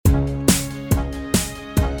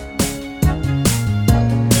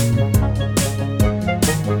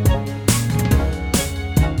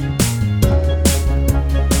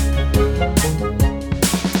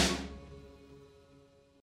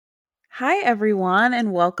Hi, everyone,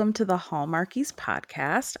 and welcome to the Hallmarkies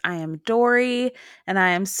podcast. I am Dory, and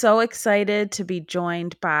I am so excited to be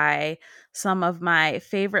joined by some of my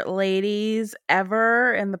favorite ladies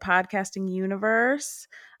ever in the podcasting universe.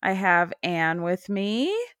 I have Anne with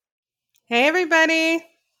me Hey, everybody.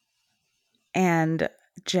 and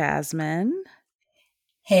Jasmine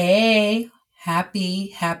Hey,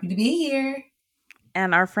 happy to be here.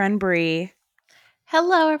 and our friend Bree.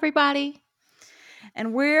 Hello, everybody.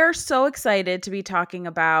 And we're so excited to be talking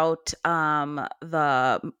about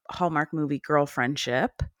the Hallmark movie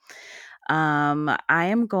Girlfriendship. I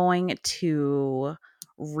am going to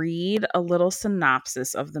read a little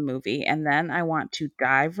synopsis of the movie, and then I want to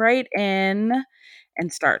dive right in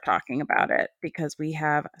and start talking about it because we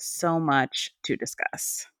have so much to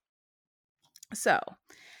discuss. So,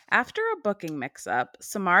 after a booking mix-up,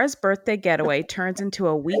 Samara's birthday getaway turns into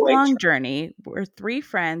a week-long journey where three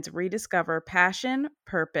friends rediscover passion,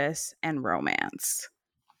 purpose, and romance.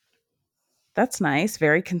 That's nice.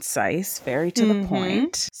 Very concise, very to the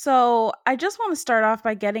point. So I just want to start off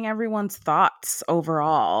by getting everyone's thoughts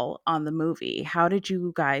overall on the movie. How did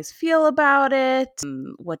you guys feel about it?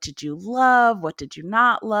 What did you love? What did you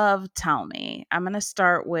not love? Tell me. I'm going to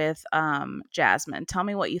start with Jasmine. Tell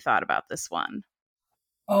me what you thought about this one.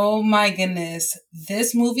 Oh my goodness.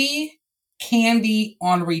 This movie can be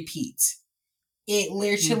on repeat. It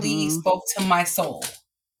literally spoke to my soul.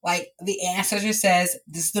 Like the ancestor says,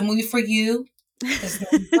 this is the movie for you. This is the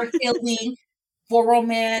movie for healing, for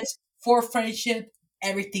romance, for friendship,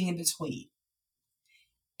 everything in between.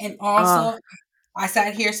 And also, I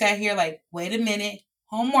sat here like, wait a minute.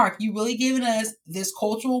 Hallmark, you really giving us this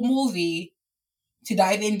cultural movie to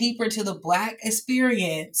dive in deeper to the Black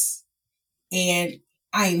experience. And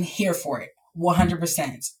I'm here for it,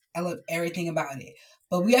 100%. I love everything about it.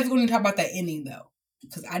 But we have to go and talk about that ending, though,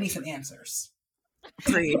 because I need some answers.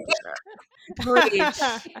 Preach.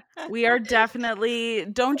 We are definitely,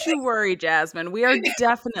 don't you worry, Jasmine, we are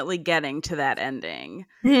definitely getting to that ending.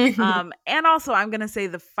 And also, I'm going to say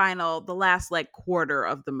the last quarter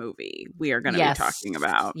of the movie we are going to be talking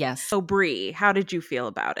about. Yes. So, Bree, how did you feel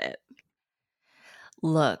about it?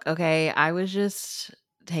 Look, okay, I was just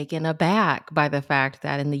taken aback by the fact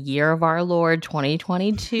that in the year of our Lord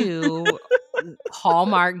 2022,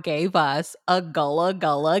 Hallmark gave us a Gullah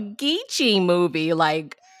Gullah Geechee movie.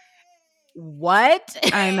 Like, what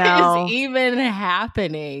I is even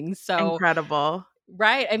happening? So incredible.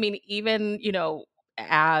 Right. I mean, even,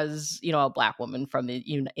 as, a Black woman from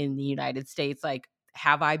in the United States, like,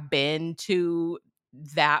 have I been to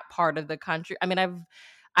that part of the country? I mean,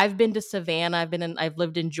 I've been to Savannah. I've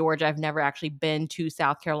lived in Georgia. I've never actually been to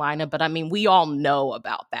South Carolina, but I mean, we all know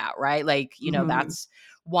about that, right? Like, that's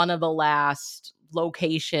one of the last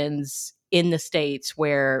locations in the States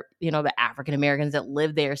where, the African Americans that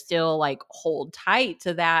live there still like hold tight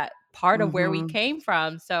to that part of where we came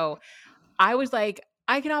from. So I was like,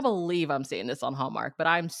 I cannot believe I'm seeing this on Hallmark, but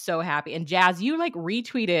I'm so happy. And Jazz, you like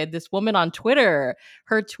retweeted this woman on Twitter,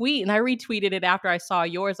 her tweet, and I retweeted it after I saw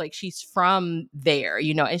yours. Like, she's from there,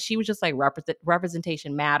 and she was just like,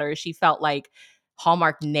 representation matters. She felt like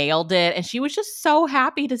Hallmark nailed it. And she was just so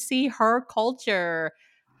happy to see her culture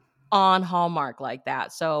on Hallmark like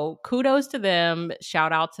that. So kudos to them.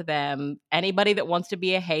 Shout out to them. Anybody that wants to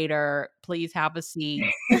be a hater, please have a seat.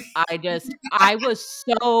 I was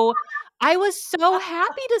so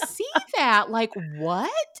happy to see that. Like, what?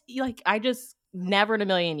 Like, I just never in a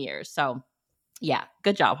million years. So yeah,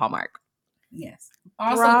 good job, Hallmark. Yes.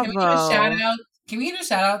 Also, Bravo. Can we give a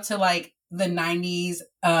shout out to like the 90s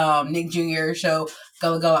Nick Jr. show,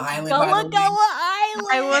 Gullah Gullah Island? Gullah Gullah Island.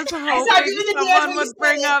 I was hoping someone would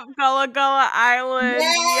bring up Gullah Gullah Island.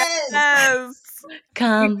 Yes.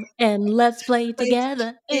 Come and let's play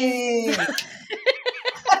together.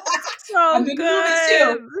 So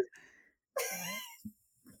good.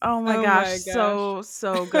 Oh my gosh.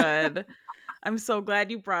 So good. I'm so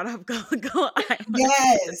glad you brought up Gullah Gullah Island.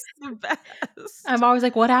 Yes. The best. I'm always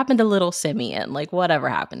like, what happened to little Simeon? Like, whatever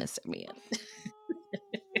happened to Simeon?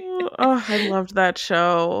 Oh, I loved that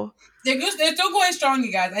show. They're still going strong,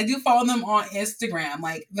 you guys. I do follow them on Instagram.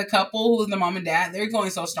 Like, the couple who's the mom and dad, they're going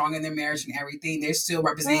so strong in their marriage and everything. They're still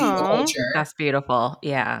representing the culture. That's beautiful.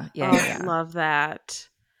 Yeah. Love that.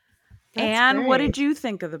 And what did you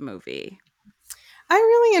think of the movie? I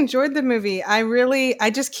really enjoyed the movie. I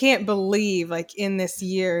just can't believe, like, in this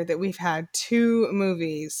year that we've had 2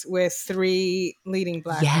 movies with 3 leading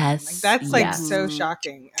Black women. Like, that's like so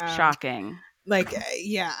shocking. Shocking. like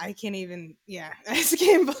yeah, I can't even, I just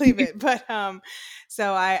can't believe it. But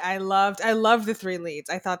so I loved the three leads.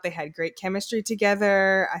 I thought they had great chemistry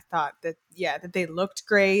together. I thought that that they looked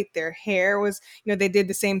great. Their hair was, they did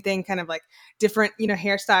the same thing, kind of like different,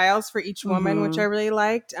 hairstyles for each woman, which I really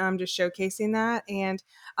liked, just showcasing that. And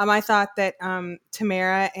I thought that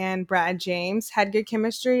Tamara and Brad James had good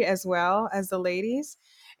chemistry as well as the ladies.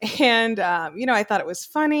 And I thought it was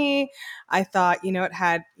funny. I thought, it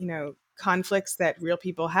had, conflicts that real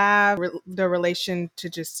people have, the relation to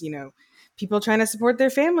just, people trying to support their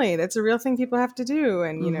family. That's a real thing people have to do.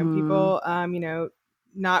 And, people,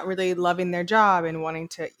 not really loving their job and wanting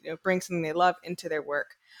to, bring something they love into their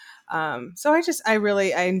work. So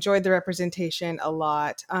I enjoyed the representation a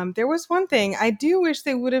lot. There was one thing I do wish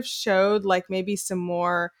they would have showed, like maybe some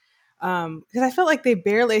more, because I felt like they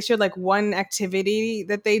barely showed like one activity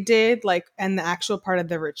that they did, like, and the actual part of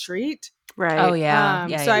the retreat. Right. Oh yeah.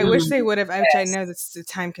 So I wish they would have, which I know that's the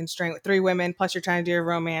time constraint with 3 women, plus you're trying to do a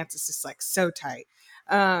romance. It's just like so tight.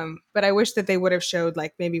 But I wish that they would have showed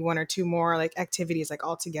like maybe 1 or 2 more like activities like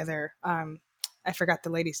all together. I forgot the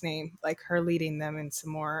lady's name, like her leading them in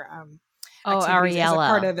some more Ariella. As a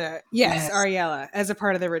part of the Ariella as a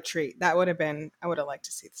part of the retreat. That would have been, I would have liked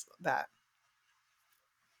to see that.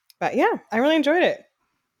 But yeah, I really enjoyed it.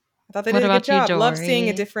 I thought they did a good job. Love seeing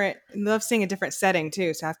a different setting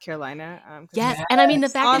too, South Carolina. Yes, and I mean the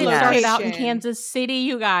fact that it started out in Kansas City,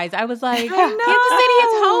 you guys. I was like, Kansas City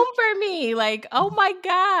is home for me. Like, oh my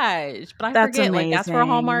gosh! But I forget, like that's where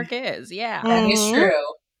Hallmark is. Yeah, that is true.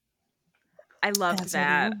 I loved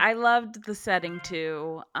that. I loved the setting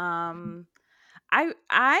too. I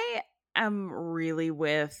am really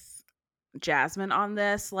with Jasmine on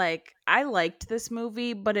this. Like, I liked this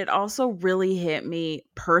movie, but it also really hit me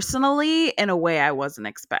personally in a way I wasn't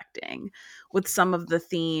expecting with some of the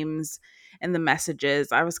themes and the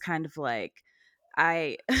messages. I was kind of like,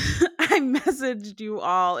 I messaged you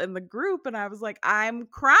all in the group and I was like, I'm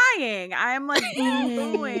crying. I'm like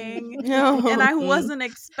booing. And I wasn't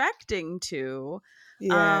expecting to.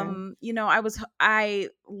 Yeah. I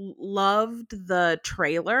loved the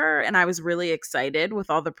trailer and I was really excited with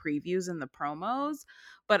all the previews and the promos,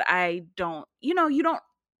 but I don't,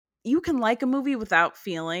 you can like a movie without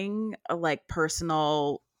feeling a like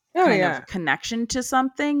personal of connection to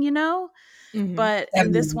something, Mm-hmm. But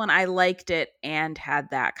in this one, I liked it and had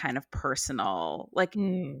that kind of personal, like,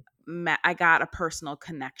 I got a personal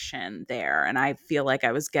connection there. And I feel like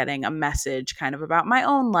I was getting a message kind of about my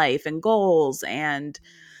own life and goals and,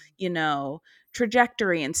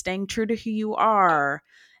 trajectory and staying true to who you are.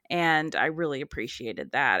 And I really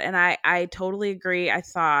appreciated that. And I totally agree. I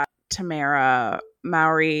thought Tamara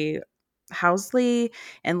Mowry Housley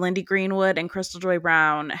and Lindy Greenwood and Crystal Joy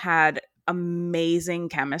Brown had amazing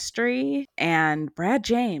chemistry. And Brad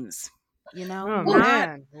James,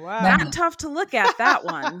 not tough to look at that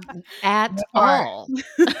one at all.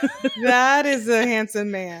 That is a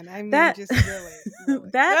handsome man. I mean, just really.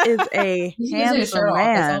 That is a handsome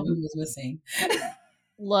man. That's all he was missing.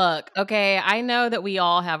 Look, okay, I know that we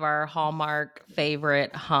all have our Hallmark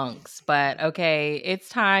favorite hunks, but okay, it's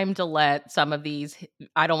time to let some of these,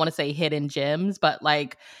 I don't want to say hidden gems, but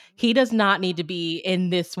like, he does not need to be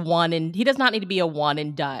in this one, and he does not need to be a one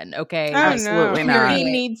and done, okay? Absolutely not. He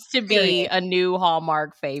needs to be a new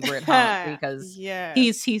Hallmark favorite hunk because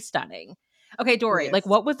he's stunning. Okay, Dory, like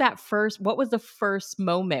what was the first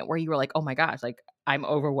moment where you were like, oh my gosh, like I'm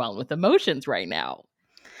overwhelmed with emotions right now?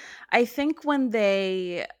 I think when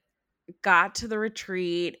they got to the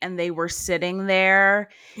retreat and they were sitting there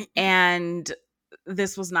and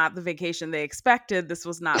this was not the vacation they expected. This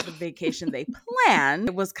was not the vacation they planned.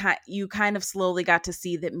 It was you kind of slowly got to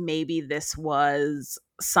see that maybe this was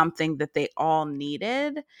something that they all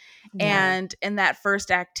needed. Yeah. And in that first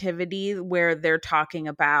activity where they're talking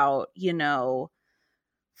about,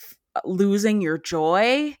 losing your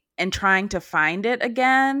joy and trying to find it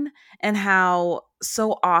again, and how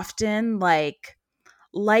so often like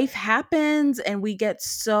life happens and we get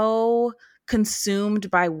so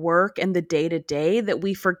consumed by work and the day-to-day that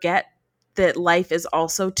we forget that life is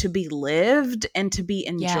also to be lived and to be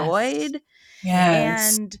enjoyed.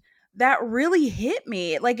 Yes. And that really hit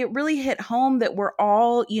me. Like, it really hit home that we're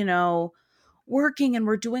all, working and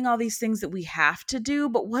we're doing all these things that we have to do,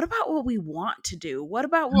 but what about what we want to do? What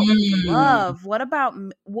about what we love? What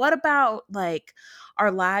about like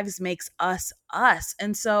our lives makes us us?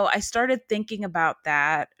 And so I started thinking about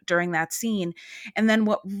that during that scene. And then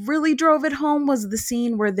what really drove it home was the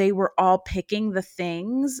scene where they were all picking the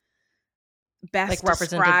things best like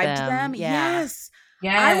described them. Yeah. Yes.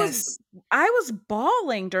 I was I was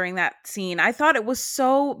bawling during that scene. I thought it was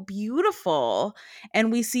so beautiful.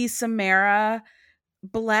 And we see Samara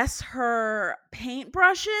bless her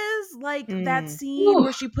paintbrushes, like that scene Ooh.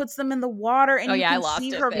 where she puts them in the water and Oh, you yeah, I can lost see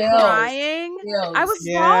it her there. crying. I was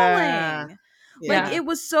Yeah. bawling. Yeah. Like, it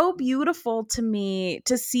was so beautiful to me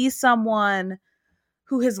to see someone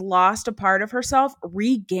who has lost a part of herself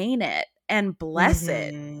regain it and bless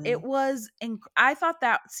it. It was I thought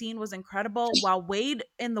that scene was incredible while Wade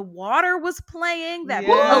in the Water was playing, that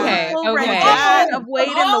Yeah. beautiful Okay. rendition of Wade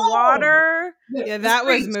in the Oh. Water. Yeah, that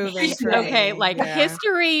was moving for Okay, me. like Yeah.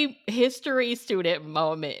 history student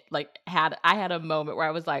moment. Like I had a moment where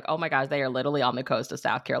I was like, oh my gosh, they are literally on the coast of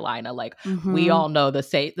South Carolina. Like we all know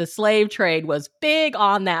the slave trade was big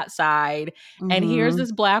on that side. And here's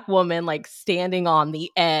this Black woman like standing on the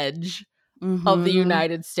edge of the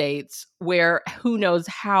United States where who knows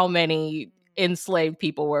how many enslaved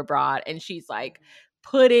people were brought. And she's like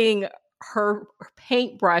putting her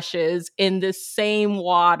paintbrushes in the same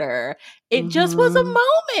water. It just was a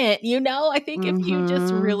moment, you know? I think if you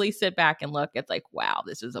just really sit back and look, it's like, wow,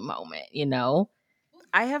 this is a moment, you know?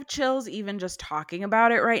 I have chills even just talking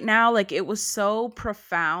about it right now. Like, it was so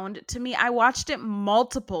profound to me. I watched it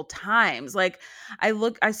multiple times. Like,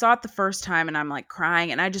 I saw it the first time and I'm like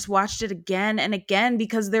crying, and I just watched it again and again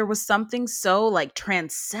because there was something so like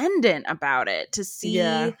transcendent about it to see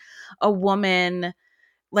a woman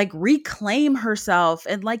like reclaim herself.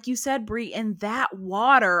 And like you said, Brie, in that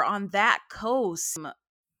water on that coast,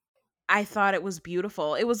 I thought it was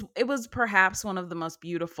beautiful. It was perhaps one of the most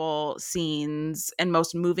beautiful scenes and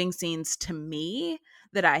most moving scenes to me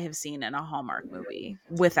that I have seen in a Hallmark movie,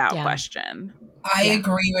 without question. I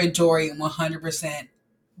agree with Dory 100%.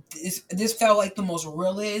 This felt like the most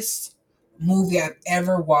realist movie I've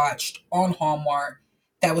ever watched on Hallmark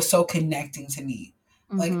that was so connecting to me.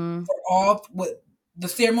 Like, for all with the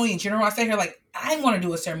ceremony in general, I sat here like, I want to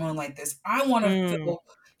do a ceremony like this. I want to feel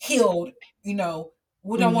healed, you know.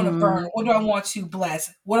 What do I want to burn? What do I want to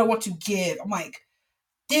bless? What do I want to give? I'm like,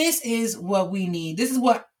 this is what we need. This is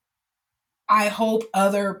what I hope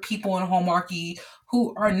other people in Hallmarky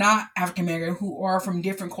who are not African American, who are from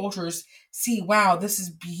different cultures, see, wow, this is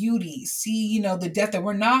beauty. See, you know, the depth that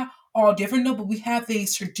we're not all different, no, but we have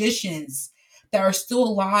these traditions that are still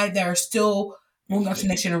alive, that are still moving on to the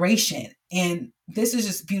next generation. And this is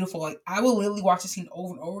just beautiful. Like, I will literally watch the scene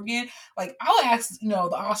over and over again. Like, I'll ask, you know,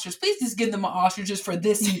 the Oscars, please just give them an Oscar just for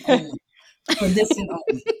this scene only. For this scene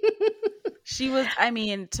only. She was, I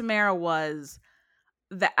mean, Tamara was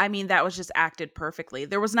that, I mean, that was just acted perfectly.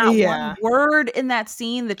 There was not one word in that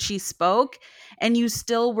scene that she spoke, and you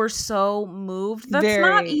still were so moved. That's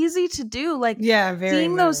not easy to do. Like,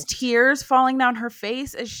 seeing those tears falling down her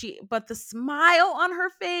face but the smile on her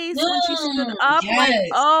face when she stood up, like,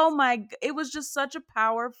 oh my, it was just such a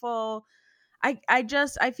powerful. I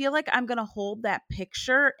feel like I'm gonna hold that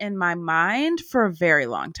picture in my mind for a very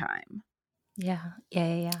long time. Yeah.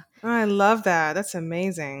 Oh, I love that. That's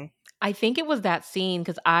amazing. I think it was that scene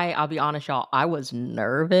because I'll be honest, y'all, I was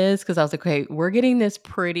nervous because I was like, okay, we're getting this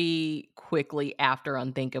pretty quickly after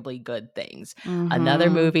Unthinkably Good Things. Another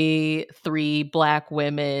movie, 3 Black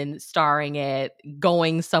women starring it,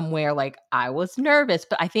 going somewhere. Like, I was nervous,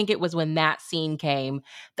 but I think it was when that scene came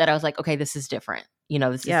that I was like, okay, this is different. You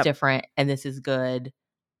know, this is different and this is good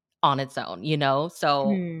on its own, you know?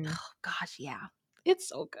 So, oh, gosh, yeah. It's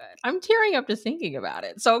so good. I'm tearing up just thinking about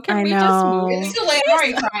it. So can we just move? It's too late. I'm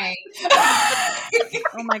already crying.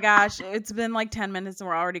 Oh my gosh. It's been like 10 minutes and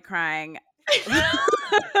we're already crying.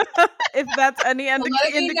 If that's any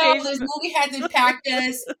indication. You know, this movie has impacted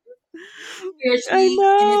us spiritually.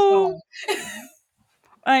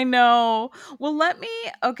 I know. Well, let me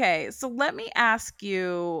ask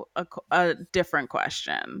you a different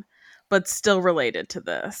question, but still related to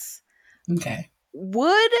this. Okay.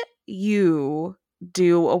 Would you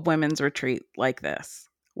do a women's retreat like this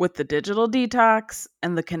with the digital detox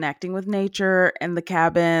and the connecting with nature and the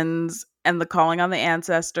cabins and the calling on the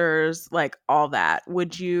ancestors, like all that?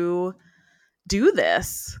 Would you do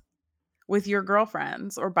this with your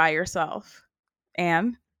girlfriends or by yourself?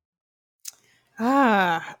 Anne?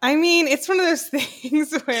 I mean, it's one of those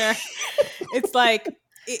things where it's like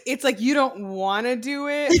you don't want to do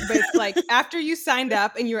it, but it's like after you signed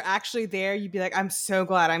up and you're actually there, you'd be like, I'm so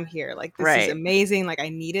glad I'm here. Like, this is amazing. Like, I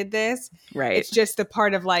needed this. Right. It's just the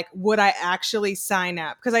part of like, would I actually sign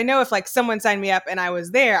up? Because I know if like someone signed me up and I was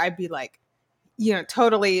there, I'd be like, you know,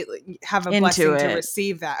 totally have a blessing to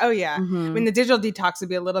receive that. Oh yeah. I mean, the digital detox would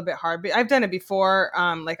be a little bit hard, but I've done it before,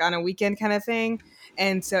 like on a weekend kind of thing.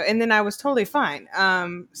 And then I was totally fine.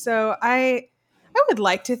 So I I would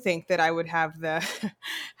like to think that I would have the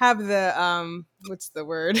what's the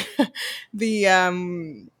word? the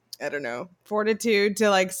I don't know, fortitude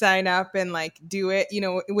to like sign up and like do it, you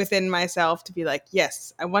know, within myself to be like,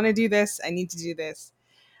 yes, I want to do this. I need to do this.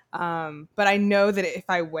 But I know that if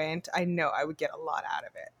I went, I know I would get a lot out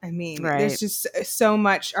of it. I mean, there's just so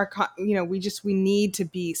much, you know, we need to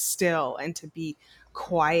be still and to be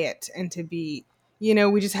quiet and to be, you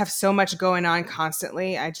know, we just have so much going on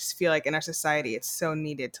constantly. I just feel like in our society, it's so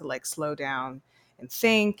needed to like slow down and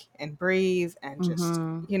think and breathe and just,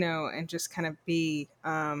 you know, and just kind of be,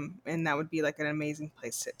 and that would be like an amazing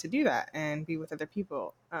place to do that and be with other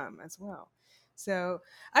people as well. So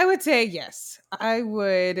I would say yes, I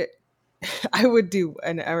would do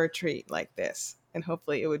a retreat like this, and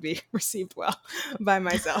hopefully it would be received well by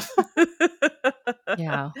myself.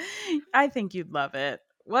 Yeah, I think you'd love it.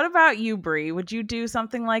 What about you, Brie? Would you do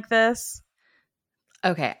something like this?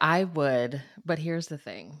 Okay, I would, but here's the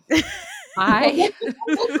thing. I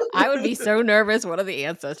would be so nervous one of the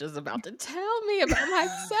ancestors about to tell me about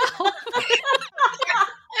myself.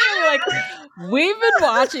 Like, we've been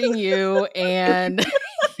watching you and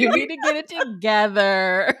you need to get it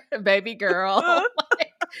together, baby girl.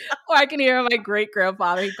 Like, or I can hear my great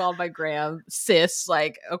grandfather, he called my gram sis,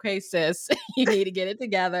 like, okay, sis, you need to get it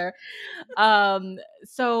together.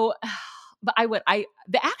 So but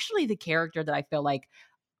actually the character that I feel like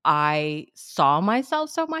I saw myself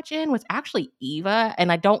so much in was actually Eva.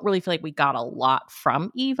 And I don't really feel like we got a lot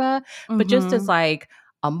from Eva, but just as like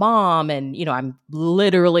a mom, and, you know, I'm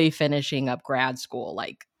literally finishing up grad school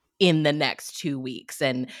like in the next 2 weeks,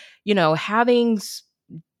 and, you know,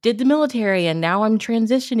 did the military, and now I'm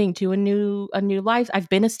transitioning to a new life. I've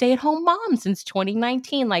been a stay-at-home mom since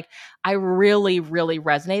 2019. Like, I really, really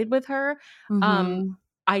resonated with her.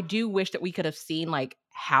 I do wish that we could have seen like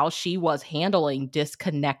how she was handling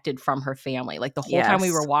disconnected from her family. Like the whole time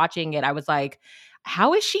we were watching it, I was like,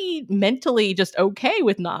 how is she mentally just okay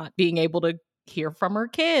with not being able to hear from her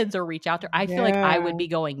kids or reach out to her? I feel like I would be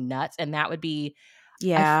going nuts, and that would be,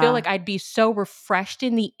 I feel like I'd be so refreshed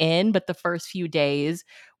in the end, but the first few days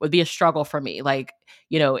would be a struggle for me. Like,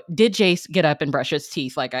 you know, did Jace get up and brush his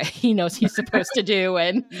teeth like he knows he's supposed to do?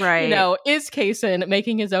 And, you know, is Kaysen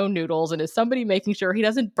making his own noodles? And is somebody making sure he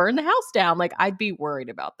doesn't burn the house down? Like, I'd be worried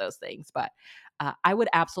about those things. But I would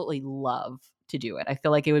absolutely love to do it. I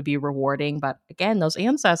feel like it would be rewarding. But again, those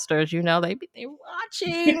ancestors, you know, they're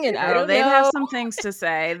watching, and I don't they'd know. have some things to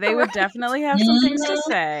say. They would definitely have some things to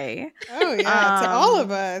say. Oh yeah, to all of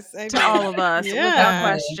us. All of us, without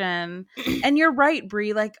question. And you're right,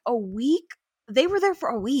 Brie. Like a week, they were there for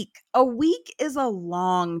a week. A week is a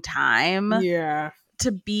long time. Yeah.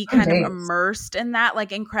 To be kind of immersed in that,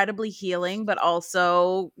 like incredibly healing, but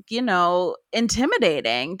also, you know,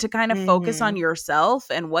 intimidating to kind of focus on yourself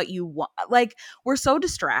and what you want. Like, we're so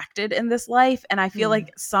distracted in this life. And I feel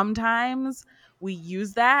like sometimes we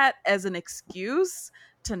use that as an excuse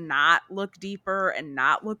to not look deeper and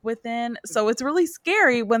not look within. So it's really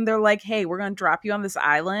scary when they're like, hey, we're going to drop you on this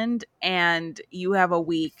island and you have a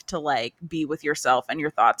week to like be with yourself and your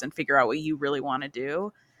thoughts and figure out what you really want to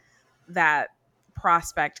do. That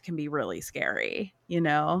prospect can be really scary, you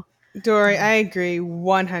know? Dory, I agree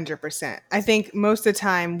 100%. I think most of the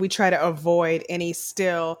time we try to avoid any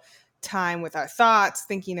still time with our thoughts,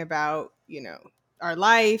 thinking about, you know, our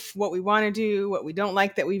life, what we want to do, what we don't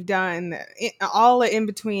like that we've done, all in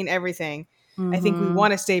between everything. I think we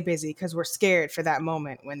want to stay busy because we're scared for that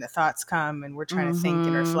moment when the thoughts come and we're trying to think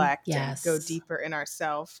and reflect and go deeper in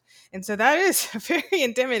ourselves. And so that is very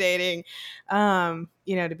intimidating,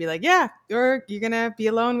 you know, to be like, yeah, you're going to be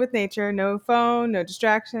alone with nature, no phone, no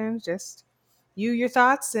distractions, just you, your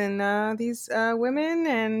thoughts, and these women,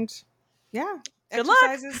 and good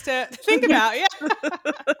exercises to think about.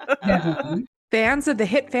 Yeah. Fans of the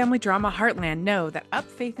hit family drama Heartland know that Up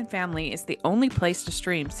Faith and Family is the only place to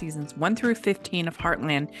stream seasons 1 through 15 of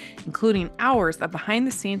Heartland, including hours of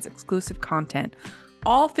behind-the-scenes exclusive content.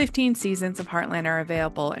 All 15 seasons of Heartland are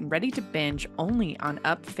available and ready to binge only on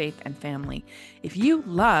Up Faith and Family. If you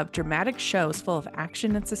love dramatic shows full of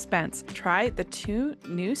action and suspense, try the 2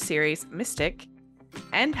 new series, Mystic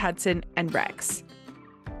and Hudson and Rex.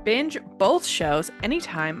 Binge both shows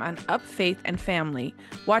anytime on Up Faith and Family.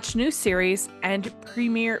 Watch new series and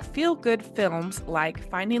premiere feel-good films like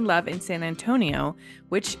Finding Love in San Antonio,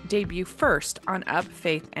 which debut first on Up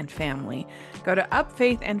Faith and Family. Go to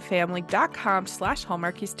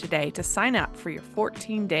upfaithandfamily.com/hallmarkies today to sign up for your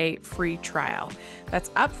 14-day free trial. That's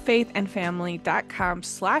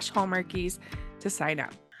upfaithandfamily.com/hallmarkies to sign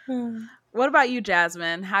up. What about you,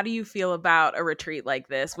 Jasmine? How do you feel about a retreat like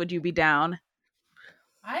this? Would you be down?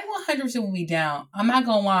 I 100% will be down. I'm not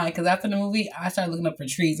gonna lie, because after the movie, I started looking up for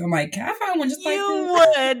trees. I'm like, can I find one just like this? You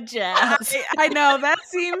would, Jess. I know that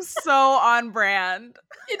seems so on brand.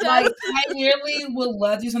 Like, I really would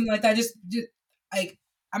love to do something like that. Just like,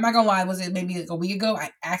 I'm not gonna lie. Was it maybe like a week ago?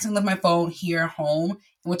 I accidentally left my phone here at home and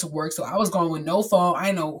went to work, so I was going with no phone. I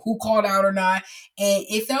didn't know who called out or not, and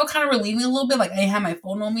it felt kind of relieving a little bit. Like I didn't have my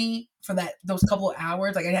phone on me for those couple of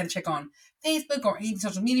hours. Like I didn't have to check on Facebook or any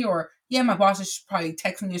social media, or my boss is probably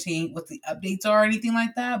texting me saying what the updates are or anything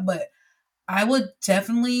like that. But I would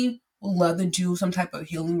definitely love to do some type of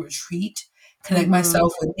healing retreat, connect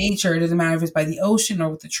myself with nature. It doesn't matter if it's by the ocean or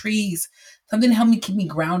with the trees. Something to help me keep me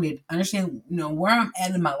grounded, understand, where I'm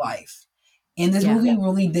at in my life. And this movie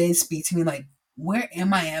really did speak to me, like, where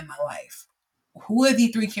am I at in my life? Who are the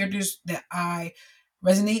 3 characters that I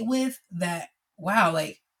resonate with that, wow,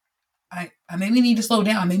 like, I maybe need to slow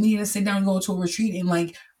down. Maybe need to sit down and go to a retreat and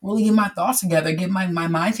like really get my thoughts together, get my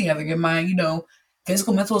mind together, get my,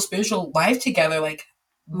 physical, mental, spiritual life together. Like,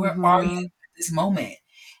 where are you at this moment?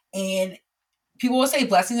 And people will say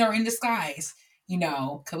blessings are in disguise,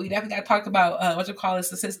 because we definitely got talked about what you call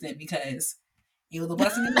this assistant, because it was a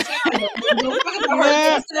blessing in disguise.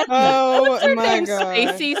 Oh my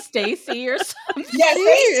god. Stacy or something. Yes, she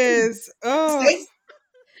is. Oh. Stacey.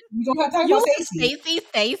 We don't have to talk about Stacy.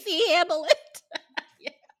 Stacy handle it.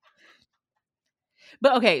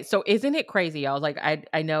 But okay, so isn't it crazy? I was like,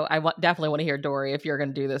 I know definitely want to hear Dory if you're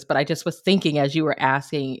going to do this, but I just was thinking as you were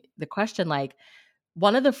asking the question, like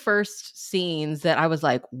one of the first scenes that I was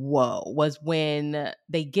like, whoa, was when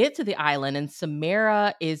they get to the island and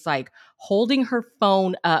Samara is like holding her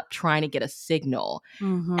phone up trying to get a signal.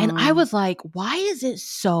 And I was like, why is it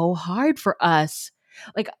so hard for us?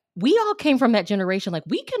 Like, we all came from that generation. Like,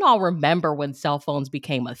 we can all remember when cell phones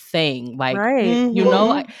became a thing. Like, right. So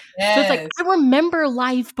it's like, I remember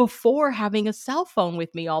life before having a cell phone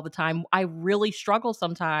with me all the time. I really struggle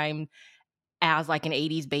sometimes as like an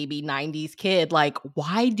 80s baby, 90s kid. Like,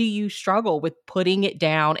 why do you struggle with putting it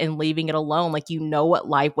down and leaving it alone? Like, what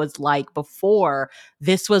life was like before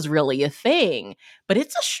this was really a thing, but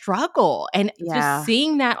it's a struggle. And just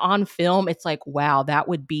seeing that on film, it's like, wow, that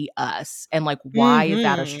would be us. And like, why is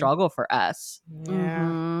that a struggle for us?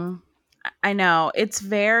 Yeah. I know.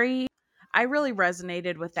 I really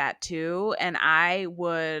resonated with that too. And I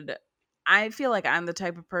feel like I'm the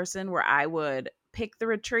type of person where I would pick the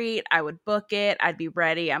retreat, I would book it, I'd be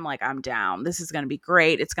ready. I'm like, I'm down. This is going to be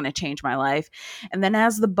great. It's going to change my life. And then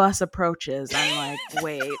as the bus approaches, I'm like,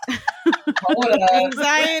 wait.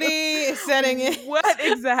 Anxiety is setting in. What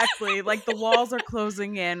exactly? Like the walls are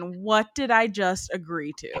closing in. What did I just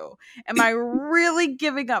agree to? Am I really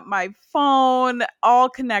giving up my phone, all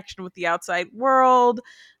connection with the outside world,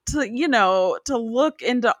 to look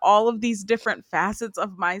into all of these different facets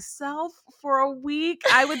of myself for a week?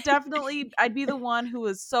 I'd be the one who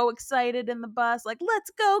was so excited in the bus, like, let's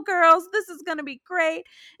go, girls. This is going to be great.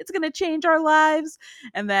 It's going to change our lives.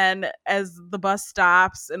 And then as the bus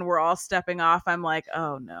stops and we're all stepping off, I'm like,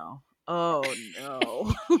 oh no.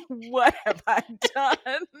 What have I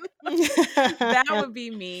done? That would be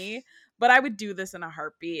me. But I would do this in a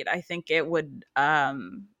heartbeat. I think it would, I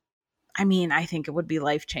think it would be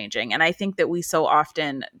life-changing. And I think that we so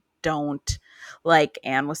often don't, like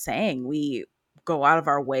Anne was saying, we go out of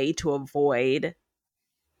our way to avoid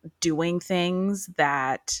doing things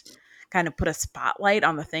that kind of put a spotlight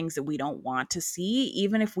on the things that we don't want to see.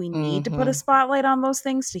 Even if we need to put a spotlight on those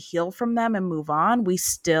things to heal from them and move on, we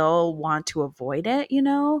still want to avoid it,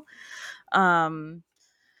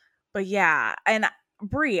 But yeah, and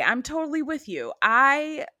Brie, I'm totally with you.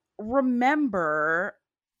 I remember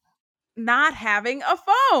not having a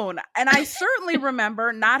phone, and I certainly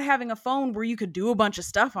remember not having a phone where you could do a bunch of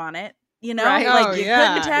stuff on it. Right. Like you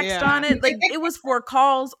couldn't text on it. Like it was for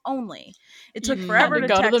calls only. It took forever to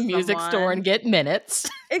go text to the music store and get minutes.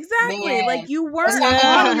 Exactly. Man. Like you weren't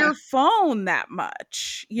on your phone that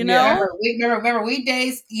much, Remember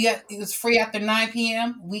weekdays? Yeah, it was free after 9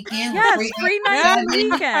 p.m. Weekends, free nights and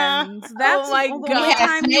weekends. That's the only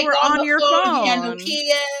time you were on your phone.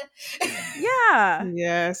 Yeah.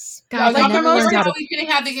 Yes. God, like we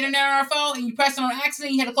didn't have the internet on our phone, and you pressed it on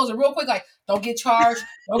accident. You had to close it real quick. Like, don't get charged.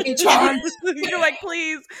 You're like,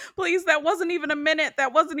 please. That wasn't even a minute.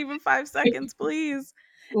 That wasn't even 5 seconds. Please.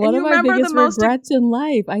 One of my biggest regrets in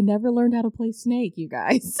life, I never learned how to play Snake, you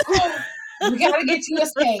guys. We gotta get you a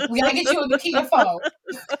Snake. We gotta get you a Nokia phone.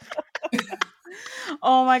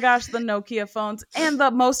 Oh my gosh, the Nokia phones. And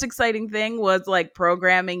the most exciting thing was like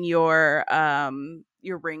programming your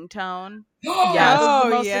ringtone. Yes. The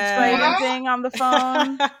most exciting thing on the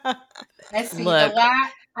phone. Let's see.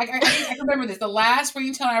 I can remember this. The last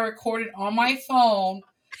ringtone I recorded on my phone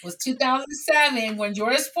was 2007 when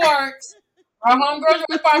Jordan Sparks, our homegirl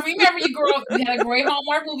Jordan Sparks, remember you girl, we had a great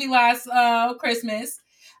Hallmark movie last Christmas.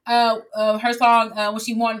 Her song when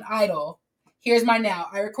she won Idol. Here's My Now.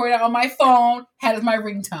 I recorded it on my phone, had it as my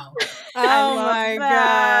ringtone. Oh my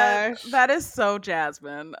gosh. That is so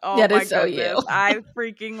Jasmine. Oh That my is so goodness. you. I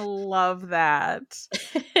freaking love that.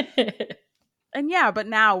 And yeah, but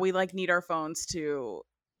now we like need our phones to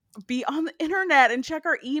be on the internet and check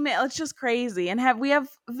our email. It's just crazy. And we have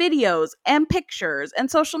videos and pictures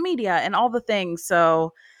and social media and all the things.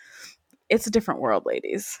 So it's a different world,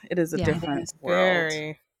 ladies. It is a different world.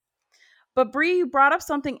 Very. But Brie, you brought up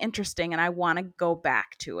something interesting and I want to go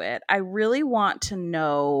back to it. I really want to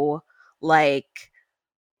know, like,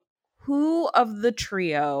 who of the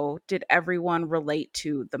trio did everyone relate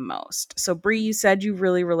to the most? So Brie, you said you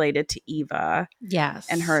really related to Eva. Yes.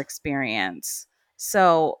 And her experience.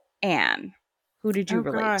 So Anne, who did you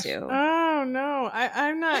relate to? Oh no.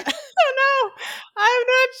 I'm not no. I'm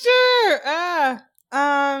not sure.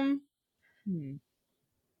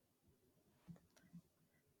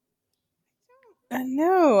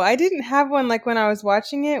 No, I didn't have one like when I was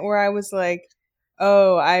watching it where I was like,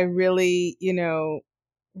 oh, I really,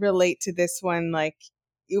 relate to this one. Like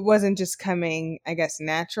it wasn't just coming, I guess,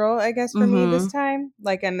 natural, for me this time.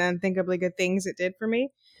 Like an unthinkably good things it did for me.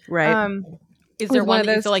 Right. Is there one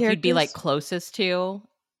that you feel like you'd be like closest to?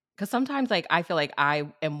 Because sometimes like I feel like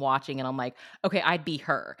I am watching and I'm like, okay, I'd be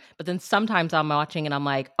her. But then sometimes I'm watching and I'm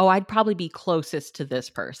like, oh, I'd probably be closest to this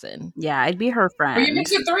person. Yeah, I'd be her friend. Or you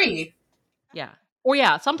mix of three. Yeah. Or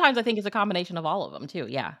yeah, sometimes I think it's a combination of all of them too.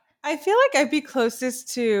 Yeah. I feel like I'd be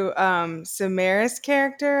closest to Samara's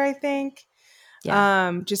character, I think.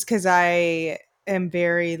 Yeah. Just because I am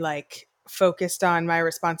very like focused on my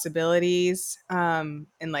responsibilities and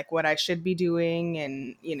like what I should be doing,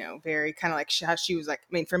 and very kind of like how she was like,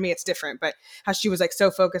 I mean, for me it's different, but how she was like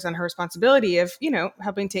so focused on her responsibility of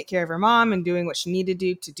helping take care of her mom and doing what she needed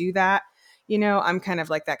to do that. I'm kind of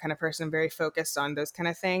like that kind of person, very focused on those kind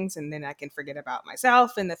of things, and then I can forget about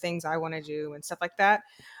myself and the things I want to do and stuff like that.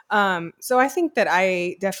 So I think that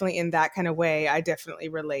I definitely, in that kind of way, I definitely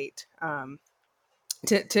relate to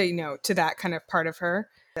that kind of part of her.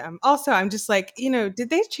 Also, I'm just like, did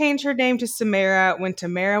they change her name to Samara when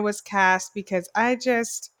Tamara was cast? Because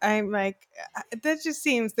I'm like, that just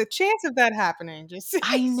seems, the chance of that happening just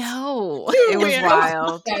I know. It was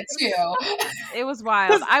wild. That too. It was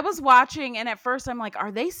wild. I was watching and at first I'm like,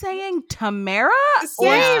 are they saying Tamara?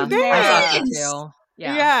 Same thing. I thought so too.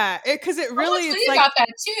 Yeah, because it really is like about that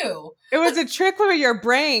too. It was a trick with your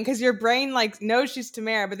brain, because your brain like knows she's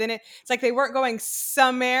Tamara, but then it's like they weren't going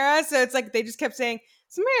Samara, so it's like they just kept saying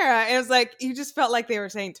Samara, and it was like you just felt like they were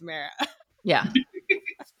saying Tamara. Yeah,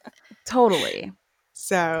 totally.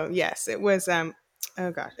 So yes, it was. Oh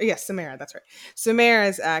gosh, yes, Samara. That's right.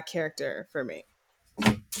 Samara's character for me.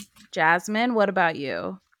 Jasmine, what about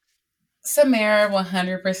you? Samara,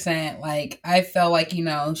 100%. Like, I felt like,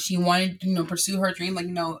 she wanted to, pursue her dream, like,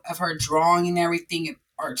 of her drawing and everything,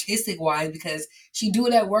 artistic wise, because she do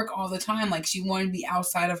it at work all the time. Like, she wanted to be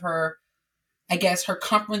outside of her, I guess, her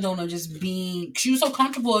comfort zone of just being, she was so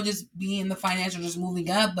comfortable of just being in the financial, just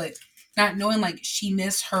moving up, but not knowing, like, she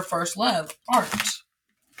missed her first love, art.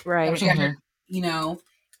 Right. She had her,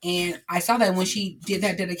 and I saw that when she did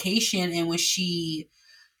that dedication and when she,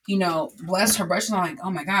 blessed her brushes, I'm like,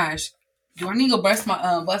 oh my gosh, do I need to go bless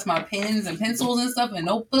my pens and pencils and stuff and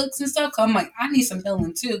notebooks and stuff? Cause I'm like, I need some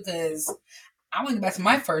healing too, because I want to get back to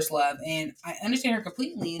my first love, and I understand her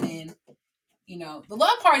completely. And then, the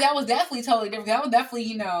love part, that was definitely totally different. That was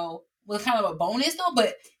definitely, was kind of a bonus though,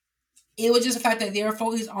 but it was just the fact that they were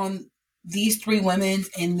focused on these three women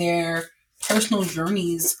and their personal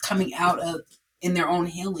journeys coming out of in their own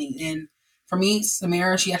healing. And for me,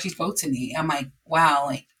 Samara, she actually spoke to me. I'm like, wow,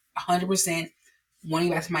 like 100%.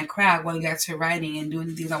 Wanting back to my craft, wanting back to writing and doing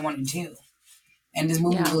the things I want to do. And this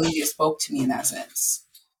movie really just spoke to me in that sense.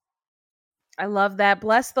 I love that.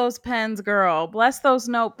 Bless those pens, girl. Bless those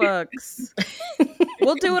notebooks.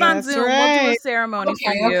 We'll do it on Zoom. Right. We'll do a ceremony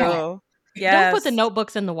for you. Okay. Yes. Don't put the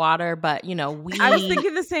notebooks in the water, but I was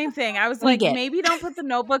thinking the same thing. I was like, maybe don't put the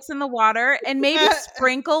notebooks in the water, and maybe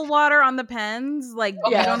sprinkle water on the pens. Like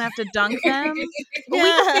you don't have to dunk them. But we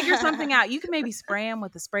can figure something out. You can maybe spray them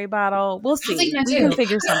with a spray bottle. We'll see. We can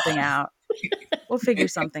figure something out. We'll figure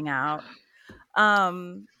something out.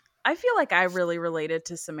 I feel like I really related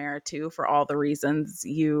to Samara too, for all the reasons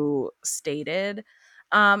you stated.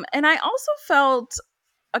 And I also felt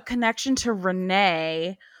a connection to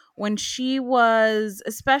Renee when she was,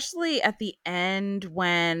 especially at the end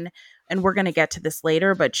when, and we're going to get to this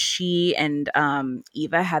later, but she and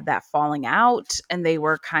Eva had that falling out, and they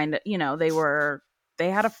were kind of, they were they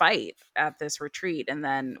had a fight at this retreat. And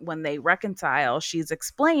then when they reconcile, she's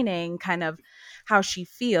explaining kind of how she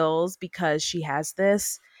feels because she has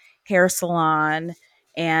this hair salon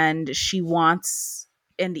and she wants,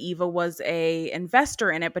 and Eva was a investor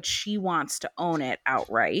in it, but she wants to own it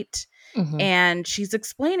outright. Mhm. And she's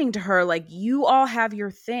explaining to her, like, you all have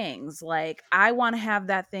your things. Like, I want to have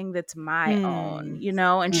that thing that's my own, you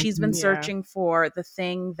know? And she's been Yeah. searching for the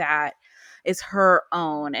thing that is her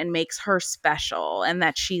own and makes her special and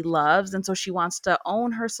that she loves. And so she wants to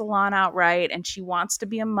own her salon outright, and she wants to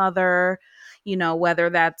be a mother, you know, whether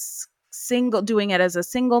that's single, doing it as a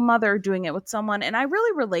single mother, doing it with someone. And I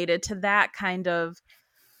really related to that kind of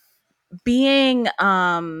being,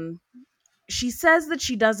 she says that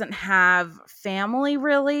she doesn't have family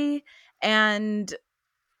really, and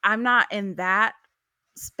I'm not in that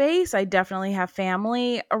space. I definitely have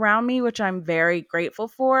family around me, which I'm very grateful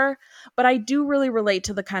for, but I do really relate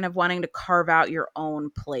to the kind of wanting to carve out your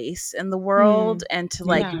own place in the world and to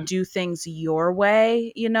like Yeah. do things your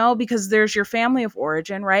way, you know, because there's your family of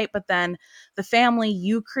origin, right? But then the family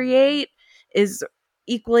you create is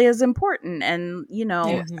equally as important. And, you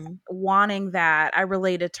know, Yeah. wanting that, I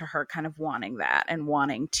related to her kind of wanting that and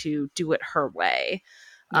wanting to do it her way.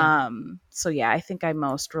 Yeah. So yeah, I think I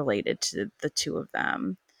most related to the two of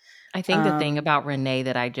them. I think the thing about Renee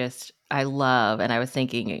that I love, and I was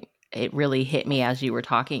thinking it really hit me as you were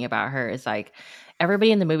talking about her, is like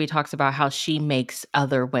everybody in the movie talks about how she makes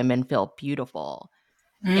other women feel beautiful.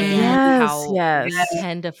 And Yes, how yes. we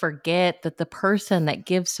tend to forget that the person that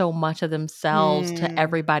gives so much of themselves to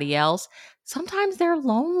everybody else, sometimes they're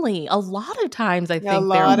lonely. A lot of times I think they're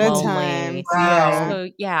lot of lonely. times, Wow. So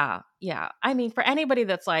yeah. I mean, for anybody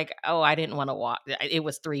that's like, oh, I didn't want to watch, it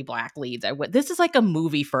was 3 black leads. This is like a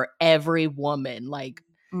movie for every woman. Like,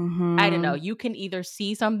 I don't know. You can either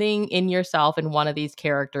see something in yourself in one of these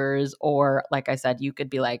characters, or like I said, you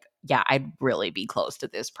could be like, yeah, I'd really be close to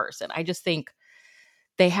this person. I just think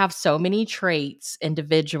they have so many traits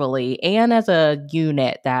individually and as a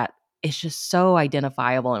unit that is just so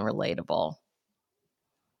identifiable and relatable.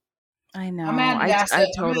 I know. I'm gonna I dash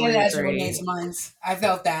totally agree. Renee's minds. I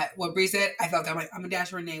felt that. What Bree said, I felt that. I'm gonna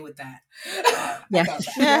dash Renee with that. Yeah. I felt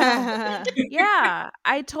that. Yeah,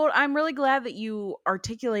 I'm really glad that you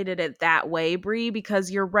articulated it that way, Bree,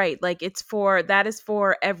 because you're right. Like that is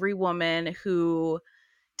for every woman who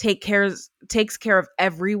takes care of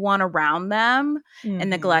everyone around them and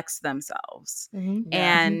neglects themselves.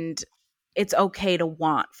 And it's okay to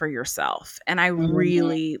want for yourself. And I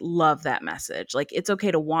really love that message. Like, it's okay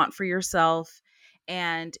to want for yourself.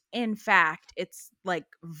 And in fact, it's like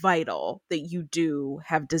vital that you do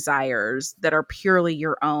have desires that are purely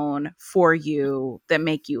your own for you, that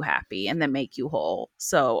make you happy and that make you whole.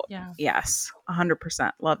 So yes,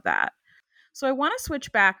 100% love that. So I want to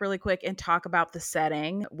switch back really quick and talk about the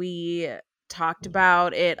setting. We talked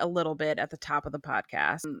about it a little bit at the top of the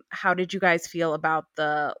podcast. How did you guys feel about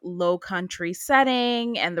the low country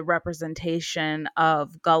setting and the representation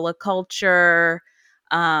of Gullah culture?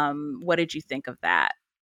 What did you think of that,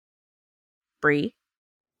 Bree?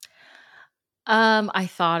 I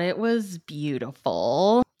thought it was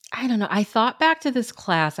beautiful. I don't know. I thought back to this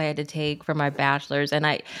class I had to take for my bachelor's,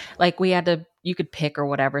 and you could pick or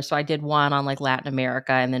whatever. So I did one on like Latin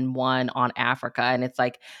America and then one on Africa. And it's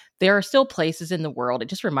like, there are still places in the world. It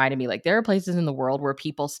just reminded me, like, there are places in the world where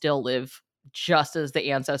people still live just as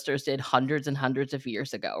the ancestors did hundreds and hundreds of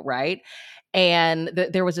years ago. Right. And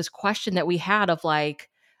there was this question that we had of like,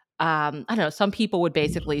 I don't know, some people would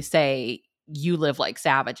basically say, you live like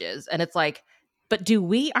savages. And it's like, but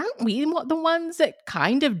aren't we the ones that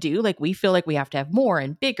kind of do? Like, we feel like we have to have more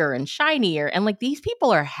and bigger and shinier. And like, these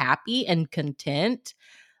people are happy and content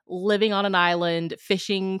living on an island,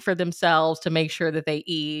 fishing for themselves to make sure that they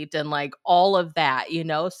eat and like all of that, you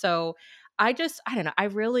know? So I don't know. I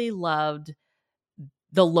really loved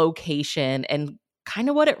the location and kind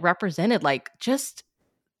of what it represented. Like, just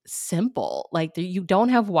simple. Like, you don't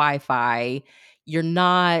have Wi-Fi. You're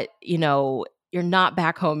not, you're not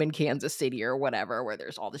back home in Kansas City or whatever, where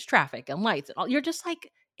there's all this traffic and lights and all. You're just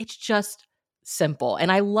like, it's just simple.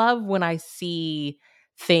 And I love when I see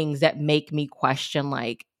things that make me question,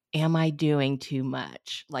 like, am I doing too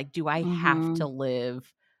much? Like, do I have to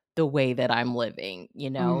live the way that I'm living, So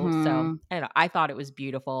I don't know. I thought it was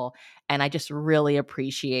beautiful. And I just really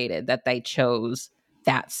appreciated that they chose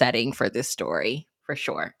that setting for this story, for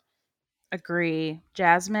sure. Agree.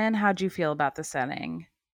 Jasmine, how'd you feel about the setting?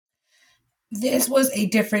 This was a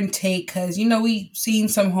different take because, we've seen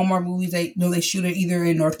some Hallmark movies that, they shoot it either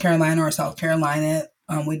in North Carolina or South Carolina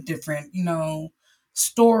with different,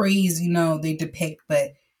 stories, they depict.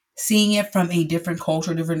 But seeing it from a different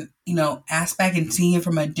culture, different, aspect, and seeing it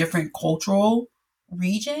from a different cultural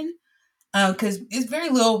region. Because it's very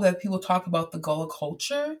little that people talk about the Gullah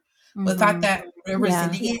culture, but the fact that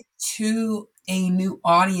representing it to a new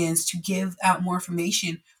audience to give out more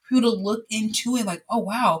information, for people to look into it like, oh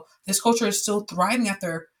wow, this culture is still thriving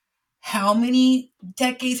after how many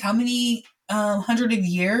decades, how many hundred of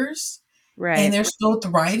years, right? And they're still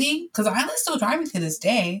thriving, because the island's still thriving to this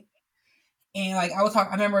day. And like I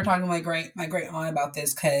remember talking to my great aunt about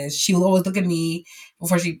this, because she would always look at me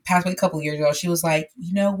before she passed away a couple of years ago. She was like,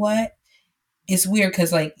 you know what? It's weird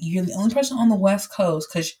because like you're the only person on the West Coast,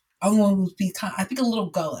 because I'm the one who speaks, I think, a little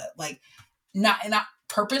Gullah, like not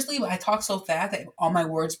purposely, but I talk so fast that all my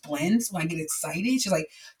words blend. So when I get excited, she's like,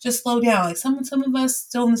 just slow down. Like some of us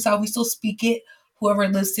still in the South, we still speak it. Whoever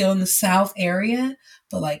lives still in the South area,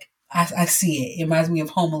 but like I see it. It reminds me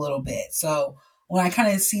of home a little bit. So when I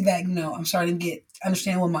kind of see that, I'm starting to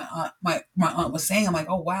understand what my aunt was saying. I'm like,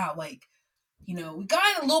 oh wow, like, we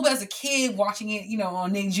got it a little bit as a kid watching it,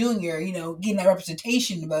 on Nick Jr., getting that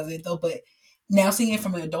representation of it though. But now seeing it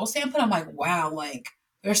from an adult standpoint, I'm like, wow, like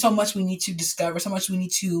there's so much we need to discover, so much we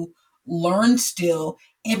need to learn still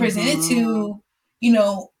and present it to,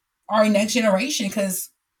 our next generation,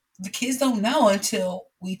 because the kids don't know until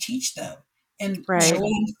we teach them and show it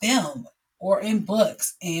in film or in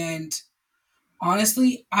books. And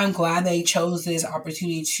honestly, I'm glad they chose this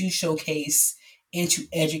opportunity to showcase and to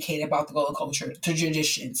educate about the Gullah culture, the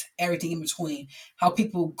traditions, everything in between, how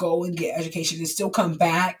people go and get education and still come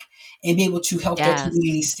back and be able to help their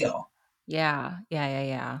community still. Yeah.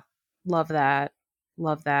 Love that.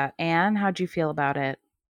 Anne, how'd you feel about it?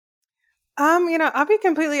 I'll be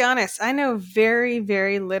completely honest. I know very,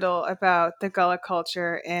 very little about the Gullah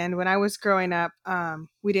culture, and when I was growing up,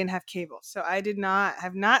 we didn't have cable, so I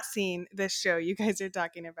have not seen this show you guys are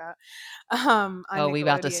talking about. We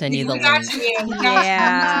about to send you the link.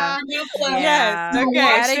 Yeah. Yes.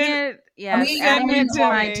 Okay. Adding it to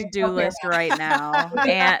my to-do list right now.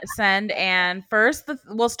 And send Anne first.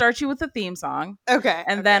 We'll start you with the theme song. Okay.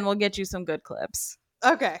 And then we'll get you some good clips.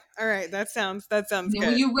 Okay. All right. That sounds good.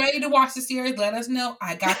 When you're ready to watch the series, let us know.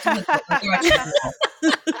 I got to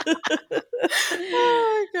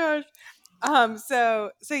Oh my gosh. So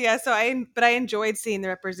I enjoyed seeing the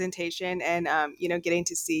representation and getting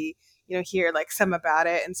to see, hear like some about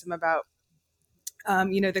it and some about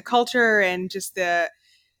the culture and just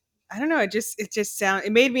I don't know.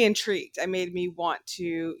 It made me intrigued. It made me want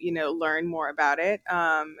to, learn more about it.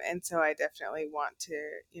 And so I definitely want to,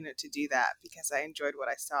 to do that because I enjoyed what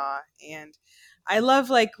I saw. And I love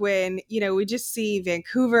like when, we just see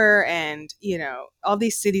Vancouver and, all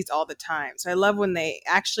these cities all the time. So I love when they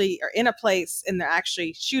actually are in a place and they're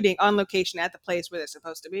actually shooting on location at the place where they're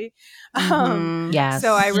supposed to be. Yes.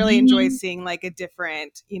 So I really enjoy seeing like a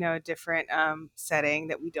different setting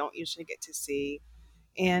that we don't usually get to see.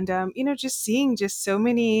 And just seeing just so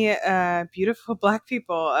many beautiful Black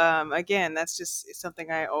people, again, that's just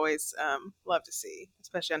something I always love to see,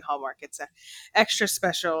 especially on Hallmark. It's an extra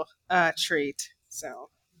special treat. So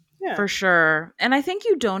yeah, for sure. And I think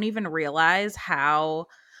you don't even realize how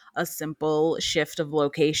a simple shift of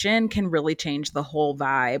location can really change the whole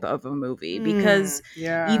vibe of a movie, because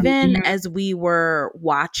even as we were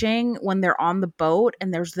watching, when they're on the boat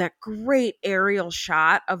and there's that great aerial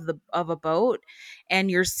shot of a boat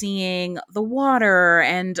and you're seeing the water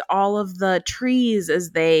and all of the trees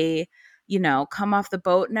as they, come off the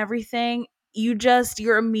boat and everything,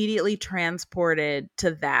 you're immediately transported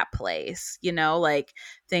to that place, like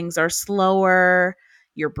things are slower,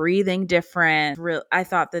 you're breathing different. I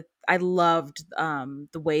thought that I loved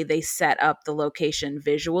the way they set up the location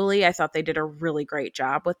visually. I thought they did a really great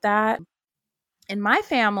job with that. In my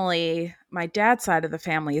family, my dad's side of the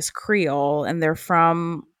family is Creole, and they're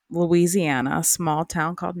from Louisiana, a small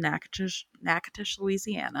town called Natchitoches,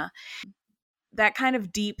 Louisiana. That kind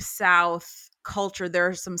of deep South culture, there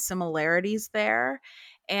are some similarities there.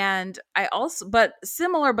 And but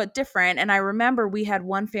similar but different. And I remember we had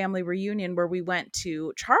one family reunion where we went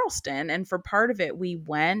to Charleston, and for part of it, we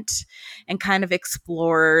went and kind of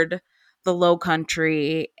explored the Low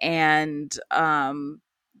Country and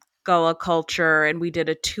Gullah culture, and we did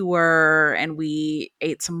a tour and we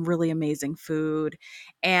ate some really amazing food.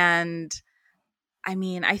 And I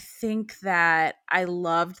mean, I think that I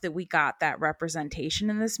loved that we got that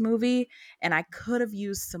representation in this movie, and I could have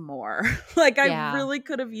used some more. I really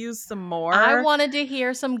could have used some more. I wanted to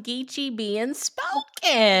hear some Geechee being spoken.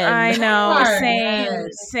 I know,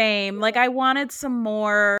 same. Like I wanted some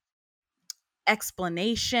more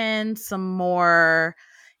explanation, some more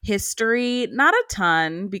history, not a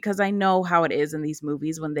ton, because I know how it is in these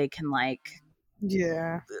movies when they can like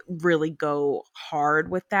really go hard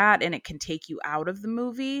with that, and it can take you out of the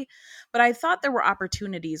movie. But I thought there were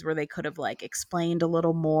opportunities where they could have like explained a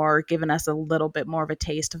little more, given us a little bit more of a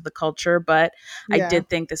taste of the culture. But I did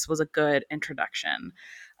think this was a good introduction.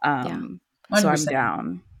 So I'm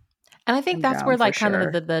down. And I think that's where like kind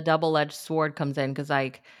of the double-edged sword comes in, because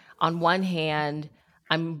like on one hand,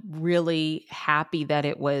 I'm really happy that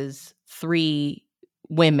it was 3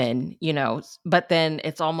 women, you know, but then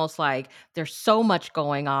it's almost like there's so much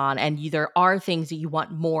going on and there are things that you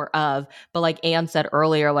want more of. But like Anne said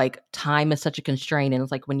earlier, like time is such a constraint, and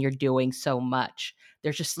it's like when you're doing so much,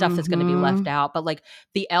 there's just stuff that's going to be left out. But like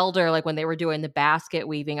the elder, like when they were doing the basket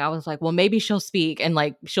weaving, I was like, well, maybe she'll speak, and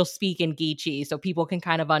like she'll speak in Geechee so people can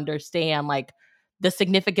kind of understand like the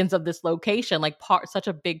significance of this location, like such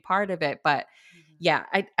a big part of it. But yeah,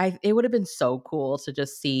 I it would have been so cool to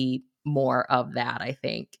just see more of that, I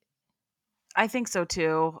think. I think so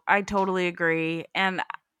too. I totally agree. And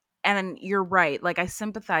you're right. Like I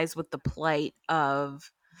sympathize with the plight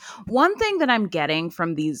of one thing that I'm getting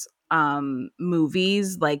from these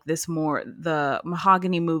movies, like the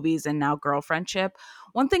Mahogany movies and now Girlfriendship.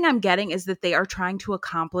 One thing I'm getting is that they are trying to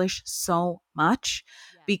accomplish so much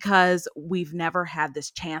because we've never had this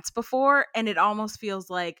chance before, and it almost feels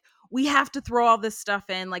like we have to throw all this stuff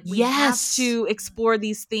in. Like we have to explore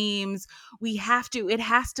these themes. It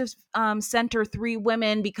has to center 3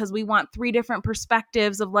 women because we want 3 different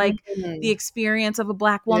perspectives of like the experience of a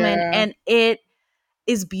Black woman. And it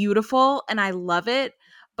is beautiful and I love it.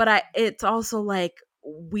 But it's also like,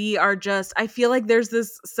 I feel like there's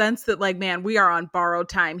this sense that like, man, we are on borrowed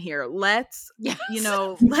time here. Let's, let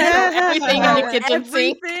everything in the kitchen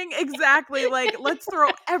sink. Exactly. Like, let's throw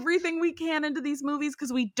everything we can into these movies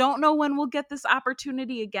because we don't know when we'll get this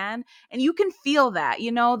opportunity again. And you can feel that,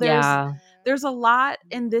 there's a lot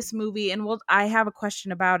in this movie, and I have a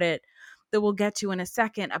question about it that we'll get to in a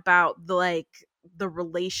second about the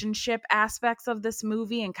relationship aspects of this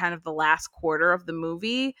movie and kind of the last quarter of the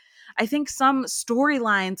movie. I think some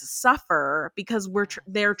storylines suffer because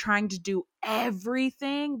they're trying to do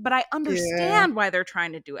everything, but I understand why they're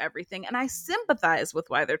trying to do everything, and I sympathize with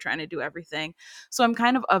why they're trying to do everything. So I'm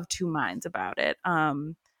kind of 2 minds about it.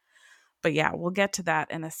 But yeah, we'll get to that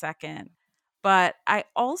in a second. But I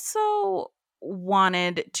also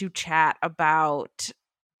wanted to chat about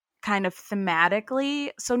kind of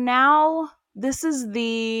thematically. So now this is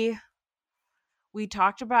we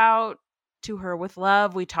talked about To Her With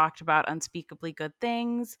Love. We talked about Unspeakably Good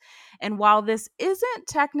Things. And while this isn't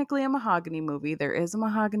technically a Mahogany movie, there is a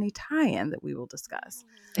Mahogany tie-in that we will discuss.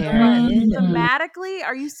 Thematically,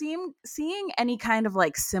 are you seeing any kind of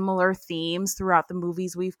like similar themes throughout the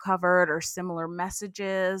movies we've covered, or similar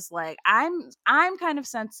messages? Like I'm kind of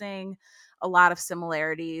sensing a lot of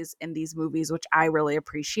similarities in these movies, which I really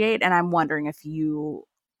appreciate. And I'm wondering if you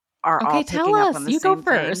are all picking up on the you same go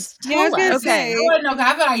first. things. Tell us. Okay. I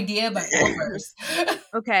have an idea, but go first.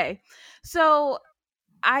 Okay. So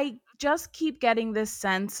I just keep getting this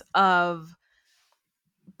sense of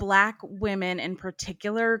Black women in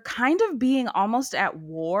particular kind of being almost at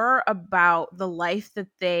war about the life that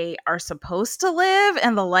they are supposed to live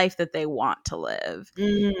and the life that they want to live.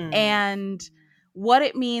 And what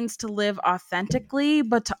it means to live authentically,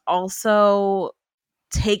 but to also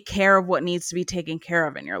take care of what needs to be taken care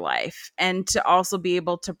of in your life, and to also be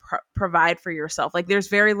able to provide for yourself. Like there's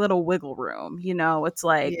very little wiggle room, it's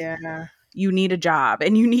like you need a job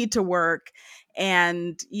and you need to work,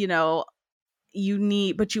 and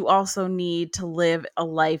but you also need to live a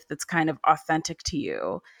life that's kind of authentic to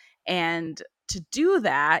you. And to do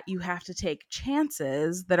that, you have to take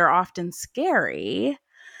chances that are often scary,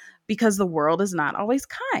 because the world is not always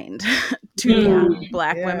kind to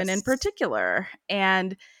Black women in particular.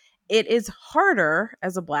 And it is harder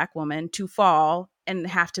as a Black woman to fall and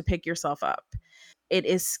have to pick yourself up. It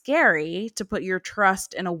is scary to put your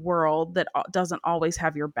trust in a world that doesn't always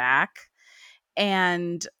have your back.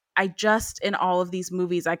 And in all of these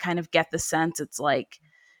movies, I kind of get the sense it's like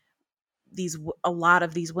a lot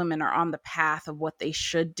of these women are on the path of what they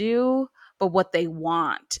should do, but what they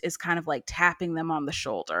want is kind of like tapping them on the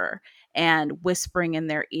shoulder and whispering in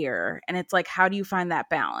their ear. And it's like, how do you find that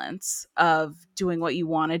balance of doing what you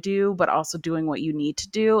want to do, but also doing what you need to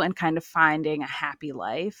do, and kind of finding a happy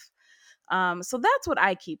life? So that's what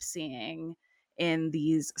I keep seeing in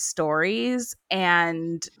these stories.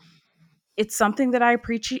 And it's something that I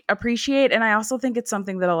appreciate. And I also think it's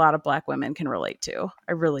something that a lot of Black women can relate to.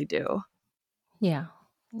 I really do. Yeah.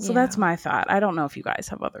 So that's my thought. I don't know if you guys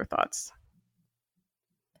have other thoughts.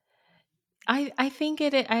 I think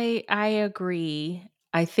I agree.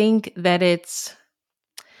 I think it's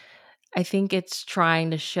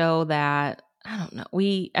trying to show that I don't know.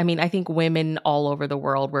 I think women all over the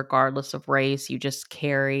world, regardless of race, you just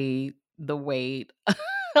carry the weight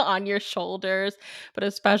on your shoulders, but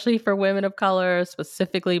especially for women of color,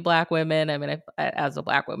 specifically Black women. I mean, as a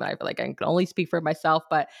Black woman, I feel like I can only speak for myself,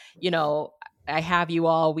 but I have you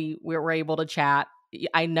all. We were able to chat.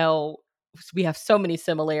 I know we have so many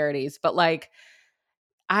similarities, but like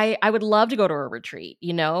I would love to go to a retreat,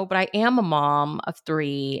 but I am a mom of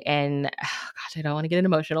 3 and gosh, I don't want to get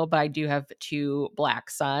emotional, but I do have 2 Black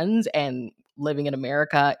sons and living in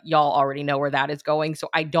America, y'all already know where that is going. So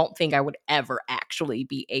I don't think I would ever actually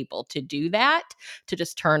be able to do that, to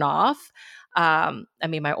just turn off. I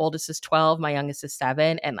mean, my oldest is 12, my youngest is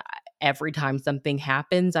 7, and every time something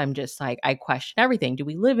happens, I'm just like, I question everything. Do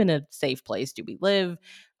we live in a safe place? Do we live?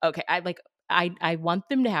 Okay, I want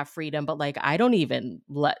them to have freedom, but like I don't even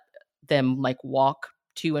let them like walk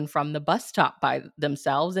to and from the bus stop by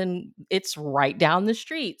themselves, and it's right down the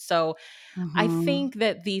street. So I think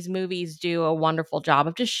that these movies do a wonderful job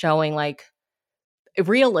of just showing like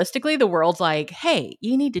realistically the world's like, hey,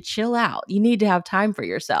 you need to chill out. You need to have time for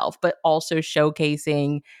yourself, but also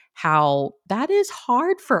showcasing how that is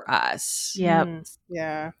hard for us. Yep.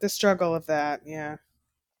 Yeah. The struggle of that. Yeah.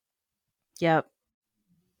 Yep.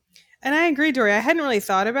 And I agree, Dory. I hadn't really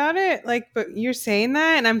thought about it, but you're saying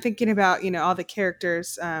that, and I'm thinking about, all the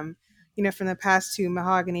characters, from the past 2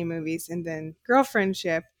 Mahogany movies and then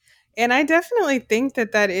Girlfriendship. And I definitely think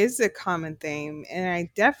that is a common theme. And I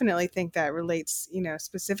definitely think that relates,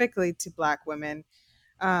 specifically to Black women,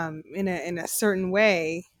 in a certain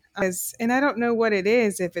way. And I don't know what it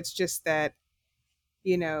is, if it's just that,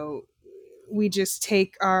 we just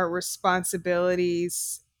take our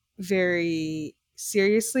responsibilities very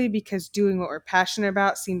seriously because doing what we're passionate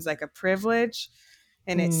about seems like a privilege,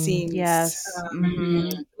 and it seems just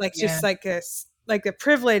like a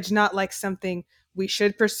privilege, not like something we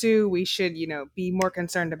should pursue. We should be more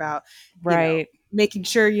concerned about making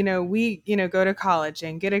sure we go to college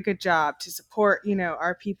and get a good job to support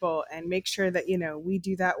our people, and make sure that we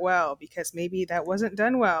do that well, because maybe that wasn't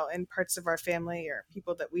done well in parts of our family or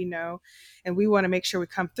people that we know, and we want to make sure we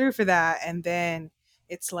come through for that. And then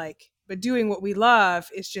it's like, but doing what we love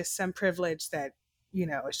is just some privilege that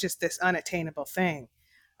it's just this unattainable thing,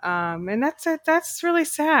 and that's really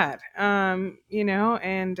sad. But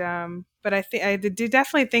I do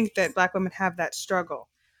definitely think that Black women have that struggle.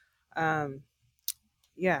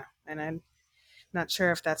 Yeah, and I'm not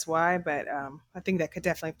sure if that's why, but I think that could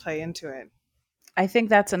definitely play into it. I think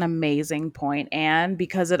that's an amazing point, and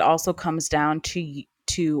because it also comes down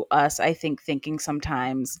to us, I think, thinking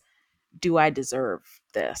sometimes, do I deserve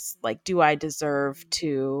this? Like, do I deserve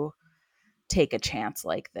to take a chance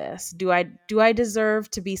like this? Do I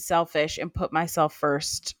deserve to be selfish and put myself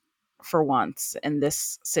first for once in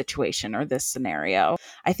this situation or this scenario?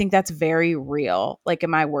 I think that's very real. Like,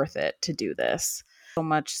 am I worth it to do this?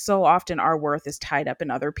 So often our worth is tied up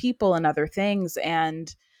in other people and other things.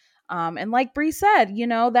 And like Bree said,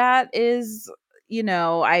 that is,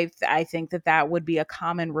 I think that would be a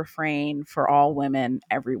common refrain for all women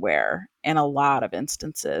everywhere in a lot of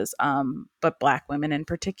instances, but Black women in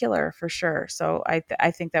particular, for sure. So I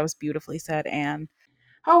think that was beautifully said, Anne.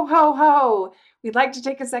 Ho, ho, ho. We'd like to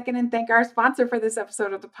take a second and thank our sponsor for this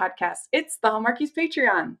episode of the podcast. It's the Hallmarkies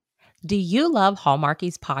Patreon. Do you love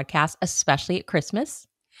Hallmarkies podcast, especially at Christmas?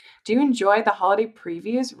 Do you enjoy the holiday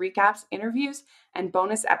previews, recaps, interviews, and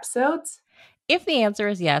bonus episodes? If the answer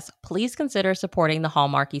is yes, please consider supporting the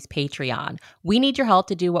Hallmarkies Patreon. We need your help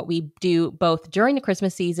to do what we do both during the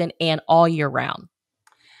Christmas season and all year round.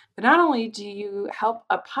 But not only do you help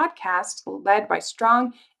a podcast led by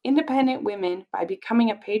strong, independent women by becoming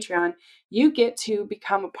a Patreon, you get to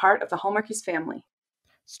become a part of the Hallmarkies family.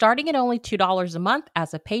 Starting at only $2 a month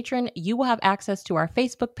as a patron, you will have access to our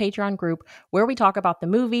Facebook Patreon group where we talk about the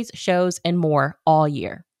movies, shows, and more all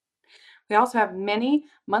year. We also have many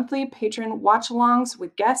monthly patron watch-alongs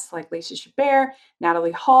with guests like Lacey Chabert,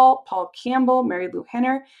 Natalie Hall, Paul Campbell, Mary Lou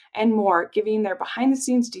Henner, and more, giving their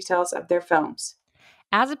behind-the-scenes details of their films.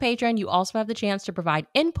 As a patron, you also have the chance to provide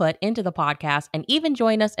input into the podcast and even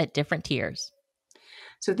join us at different tiers.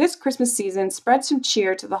 So this Christmas season, spread some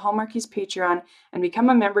cheer to the Hallmarkies Patreon and become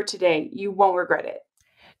a member today. You won't regret it.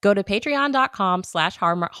 Go to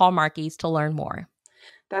patreon.com/Hallmarkies to learn more.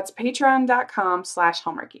 That's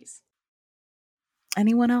patreon.com/Hallmarkies.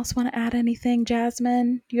 Anyone else want to add anything?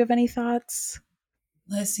 Jasmine, do you have any thoughts?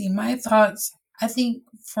 Let's see. My thoughts, I think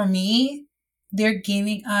for me, they're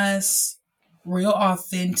giving us real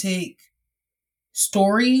authentic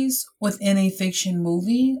stories within a fiction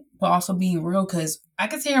movie, but also being real, because I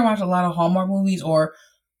could say I watch a lot of Hallmark movies or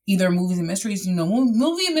either movies and mysteries,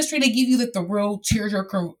 movie and mystery, they give you like the real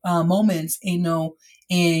tearjerker moments, and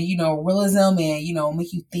realism and,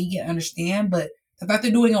 make you think and understand. But the fact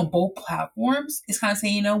they're doing it on both platforms is kind of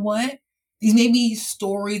saying, you know what? These may be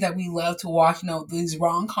stories that we love to watch, these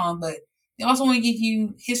rom-com, but they also want to give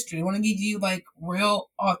you history. They want to give you like real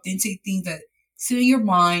authentic things that sit in your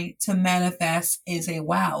mind to manifest and say,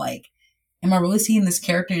 wow, like, am I really seeing this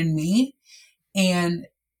character in me? And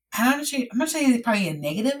I'm not saying it's probably a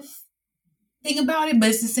negative thing about it, but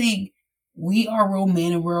it's just saying we are real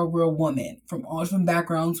men and we're a real women from all different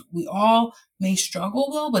backgrounds. We all may struggle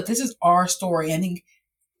though, but this is our story. I think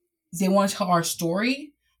they want to tell our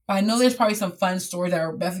story. But I know there's probably some fun stories that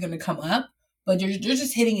are definitely going to come up, but they're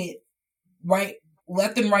just hitting it right,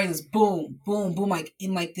 left and right is boom, boom, boom, like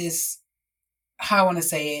in like this, how I want to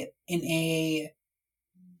say it, in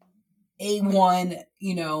A1,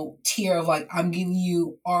 tier of like, I'm giving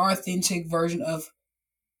you our authentic version of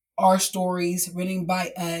our stories written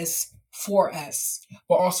by us, for us,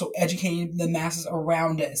 but also educating the masses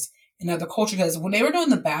around us and other culture. Because when they were doing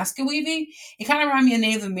the basket weaving, it kind of reminded me of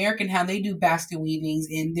Native American, how they do basket weavings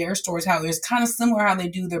in their stories, how it's kind of similar how they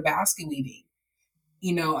do their basket weaving.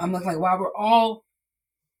 I'm looking like, wow, we're all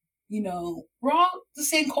the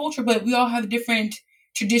same culture, but we all have different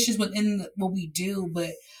traditions within what we do. But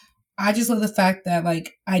I just love the fact that,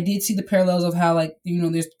 like, I did see the parallels of how, like,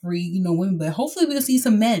 there's 3, women, but hopefully we'll see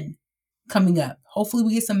some men coming up. Hopefully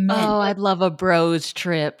we get some men. Oh, I'd love a bros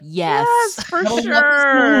trip. Yes, for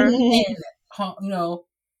sure.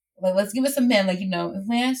 Like, let's give us some men. Like,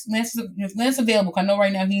 if Lance available, I know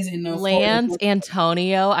right now he's in Lance,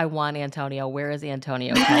 Antonio. I want Antonio. Where is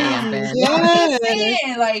Antonio?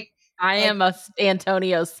 I am a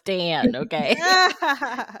Antonio stan, okay?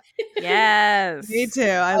 Yes. Me too.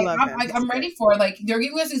 I love him. I'm ready for it. Like, they're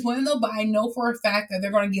giving us these women, though, but I know for a fact that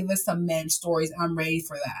they're going to give us some men stories. I'm ready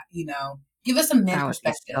for that, Give us some men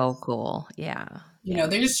perspective. So cool. Yeah. They're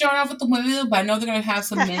just showing off with the women, but I know they're going to have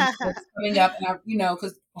some men stories coming up. And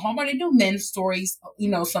because Hallmark, they do men's stories,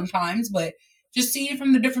 sometimes, but just see it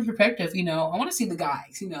from the different perspective, I want to see the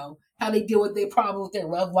guys, how they deal with their problems with their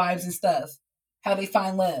love lives and stuff. How they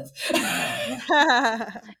find love.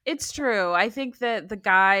 It's true. I think that the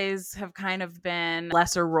guys have kind of been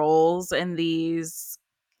lesser roles in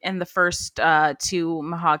the first 2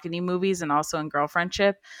 Mahogany movies and also in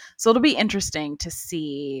Girlfriendship. So it'll be interesting to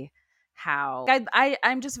see how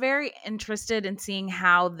I'm just very interested in seeing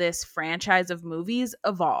how this franchise of movies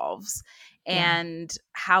evolves and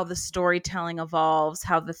how the storytelling evolves,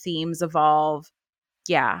 how the themes evolve.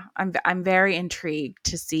 Yeah, I'm very intrigued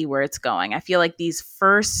to see where it's going. I feel like these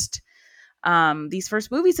first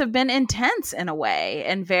movies have been intense in a way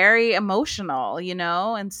and very emotional,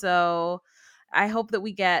 and so I hope that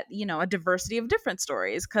we get, a diversity of different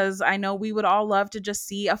stories, because I know we would all love to just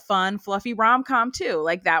see a fun, fluffy rom-com too.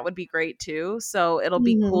 Like, that would be great too. So it'll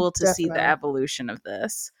be cool to see the evolution of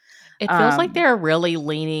this. It feels like they're really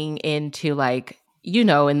leaning into, like,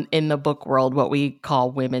 in the book world, what we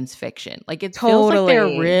call women's fiction. Like, it feels like they're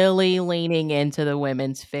really leaning into the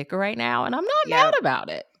women's fic right now, and I'm not mad about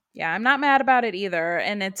it. Yeah, I'm not mad about it either,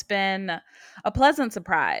 and it's been a pleasant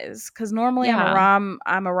surprise, because normally I'm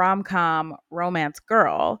a rom-com romance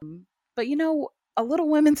girl, but a little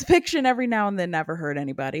women's fiction every now and then never hurt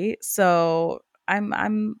anybody. So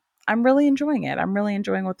I'm really enjoying it. I'm really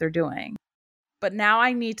enjoying what they're doing. But now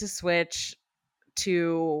I need to switch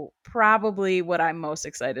to probably what I'm most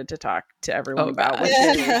excited to talk to everyone about, which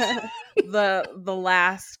is the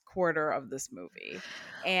last quarter of this movie.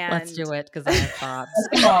 And let's do it, because I have thoughts.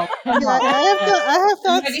 I have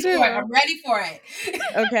thoughts too. I'm ready for it.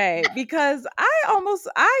 Okay, because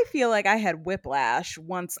I feel like I had whiplash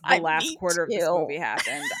once the last quarter of this movie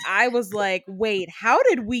happened. I was like, wait, how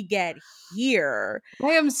did we get here? I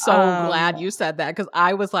am so glad you said that, because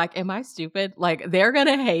I was like, am I stupid? Like, they're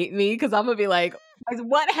gonna hate me because I'm gonna be like,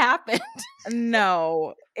 what happened?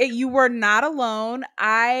 No, you were not alone.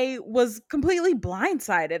 I was completely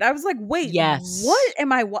blindsided. I was like, wait, what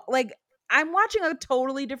am I like? I'm watching a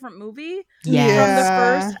totally different movie from the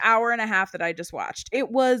first hour and a half that I just watched.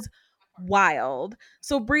 It was wild.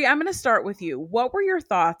 So Brie, I'm going to start with you. What were your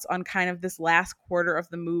thoughts on kind of this last quarter of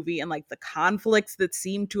the movie and like the conflicts that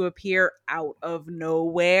seemed to appear out of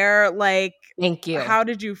nowhere? Like, thank you. How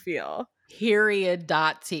did you feel? T.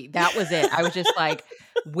 That was it. I was just like,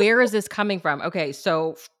 where is this coming from? Okay,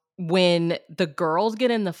 so when the girls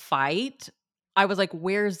get in the fight, I was like,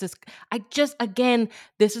 where is this? Again,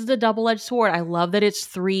 this is the double-edged sword. I love that it's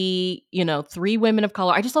 3 women of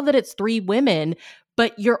color. I just love that it's 3 women,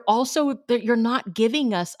 but you're not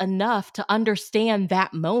giving us enough to understand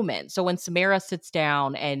that moment. So when Samara sits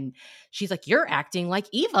down and she's like, you're acting like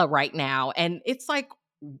Eva right now. And it's like,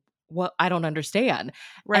 what? I don't understand.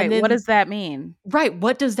 Right. And then, what does that mean? Right.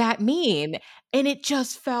 What does that mean? And it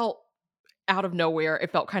just felt out of nowhere.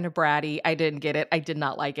 It felt kind of bratty. I didn't get it. I did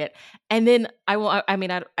not like it. And then I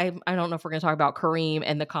don't know if we're going to talk about Kareem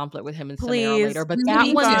and the conflict with him and Samara later, but that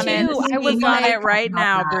speak one on too. it. I was Speak on like, it right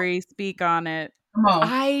now, Bree. Speak on it.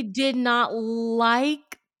 I did not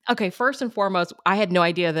like. Okay, first and foremost, I had no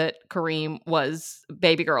idea that Kareem was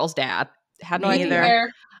baby girl's dad. Had no idea.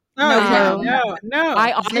 No.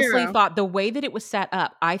 I honestly thought the way that it was set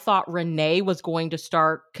up, I thought Renee was going to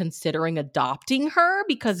start considering adopting her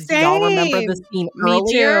because y'all remember the scene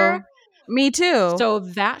earlier. Me too. So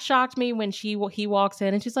that shocked me when he walks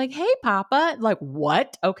in and she's like, "Hey, Papa." Like,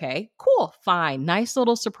 what? Okay, cool, fine, nice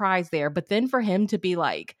little surprise there. But then for him to be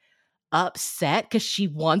like upset because she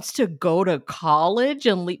wants to go to college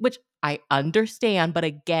and leave, which I understand, but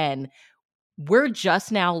again, we're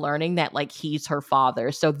just now learning that like he's her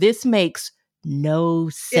father. So this makes no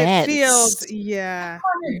sense. It feels,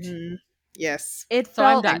 mm-hmm. Yes. It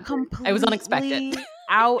felt completely it was unexpected.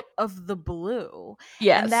 Out of the blue.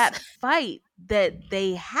 Yes. And that fight that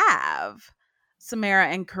they have, Samara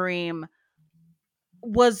and Kareem,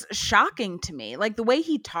 was shocking to me. Like the way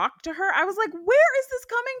he talked to her, I was like, where is this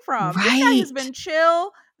coming from? Right. This guy has been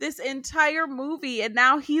chill this entire movie, and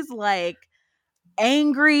now he's like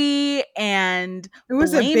angry and it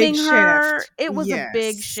was blaming a big her. shift. It was a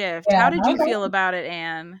big shift. Yeah, How did you feel about it,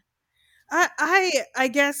 Anne? I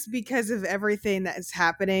guess because of everything that is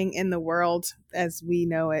happening in the world as we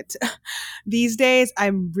know it these days,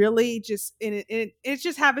 I'm really just it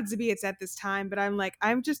just happens to be it's at this time, but I'm like,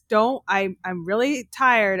 I'm really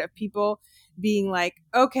tired of people being like,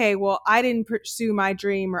 okay, well, I didn't pursue my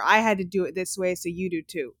dream, or I had to do it this way, so you do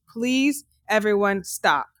too. Please, everyone,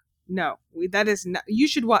 stop. No, that is not. You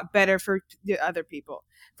should want better for the other people,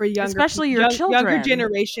 for especially your children, younger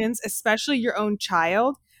generations, especially your own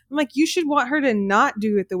child. I'm like, you should want her to not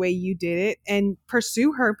do it the way you did it and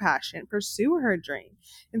pursue her passion, pursue her dream.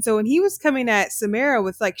 And so when he was coming at Samara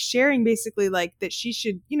with like sharing basically like that she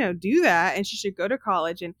should, do that and she should go to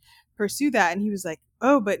college and pursue that. And he was like,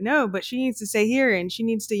 oh, but no, but she needs to stay here and she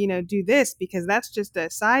needs to, do this because that's just a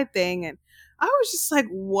side thing. And I was just like,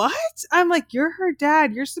 what? I'm like, you're her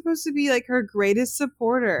dad. You're supposed to be like her greatest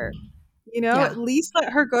supporter. At least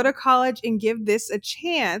let her go to college and give this a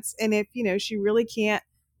chance. And if, she really can't,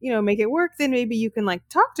 make it work, then maybe you can like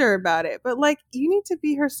talk to her about it. But like, you need to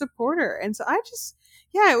be her supporter. And so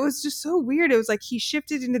it was just so weird. It was like he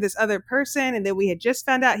shifted into this other person, and then we had just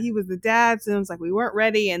found out he was the dad. So it was like we weren't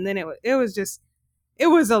ready. And then it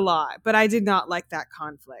was a lot. But I did not like that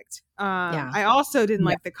conflict. I also didn't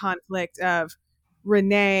like the conflict of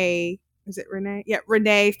Renee. Is it Renee? Yeah,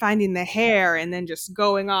 Renee finding the hair and then just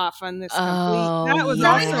going off on this complete. That was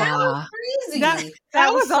also crazy.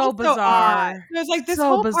 That was so bizarre. Odd. It was like this so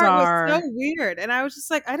whole bizarre. part was so weird, and I was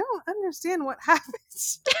just like, I don't understand what happened.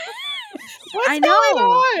 What's I know. going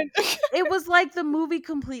on? It was like the movie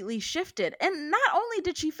completely shifted, and not only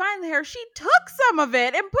did she find the hair, she took some of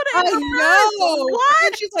it and put it in her purse. What?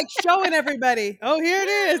 And she's like showing everybody. Oh, here it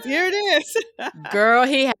is. Here it is. Girl,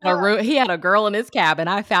 he had a girl in his cabin.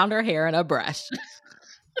 I found her hair in a brush.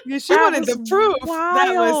 Yeah, she wanted the proof.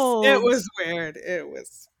 Wild. It was weird.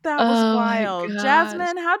 That was wild.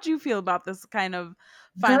 Jasmine, how'd you feel about this kind of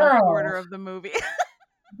final quarter of the movie?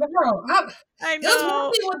 Girl, I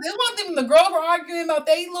know. It was one thing when the girls were arguing about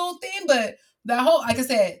their little thing, but that whole, like I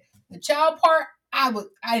said, the child part, I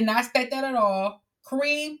did not expect that at all.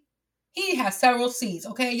 Kareem, he has several seats.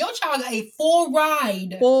 Okay, your child got a full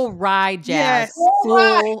ride. Full ride, Jazz. Yes.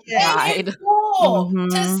 Full ride. To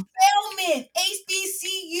Spelman,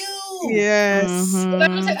 HBCU. Yes.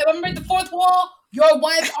 Mm-hmm. Remember the fourth wall? Your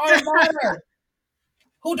wife's Arn Barter,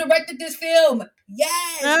 who directed this film.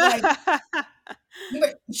 Yes.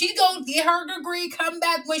 She go get her degree, come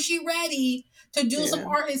back when she ready to do some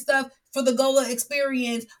art and stuff for the Gola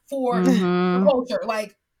experience for culture.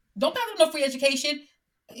 Like, don't pass no free education.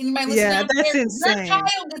 Anybody listen that's there? insane. Your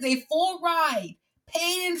child gets a full ride,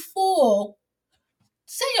 paid in full.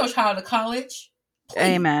 Send your child to college. Please.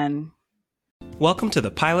 Amen. Welcome to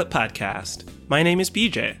the Pilot Podcast. My name is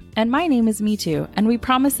BJ. And my name is Me Too, and we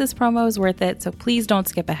promise this promo is worth it, so please don't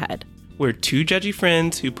skip ahead. We're two judgy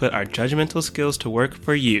friends who put our judgmental skills to work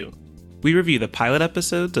for you. We review the pilot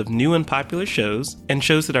episodes of new and popular shows and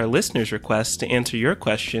shows that our listeners request to answer your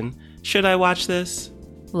question, should I watch this?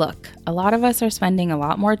 Look, a lot of us are spending a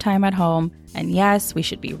lot more time at home, and yes, we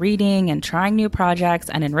should be reading and trying new projects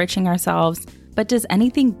and enriching ourselves, But does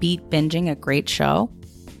anything beat binging a great show?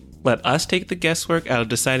 Let us take the guesswork out of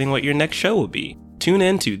deciding what your next show will be. Tune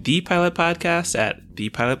in to The Pilot Podcast at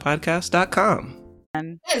thepilotpodcast.com.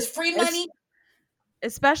 That is free money.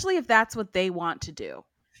 Especially if that's what they want to do.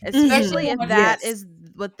 Especially if that is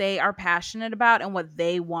what they are passionate about and what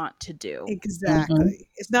they want to do. Exactly.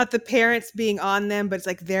 It's not the parents being on them, but it's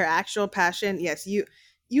like their actual passion. Yes, you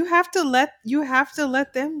have to let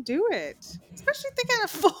them do it. Especially if they get a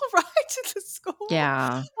full ride to the school.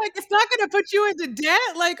 Yeah. Like, it's not going to put you into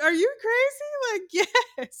debt. Like, are you crazy? Like,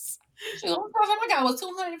 yes. Shoot, the first time I got was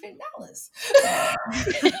 $250.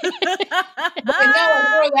 But no,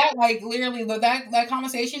 before that, like literally, that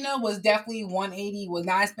conversation though was definitely 180. Was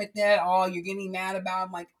not expecting that at all. You're getting mad about.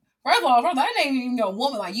 I'm like, first of all, that ain't even a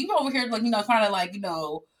woman. Like you over here, like trying to like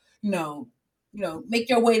make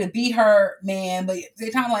your way to beat her, man. But they're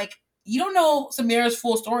kind of like you don't know Samara's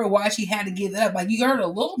full story, why she had to give it up. Like you heard a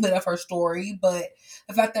little bit of her story, but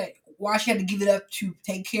the fact that why she had to give it up to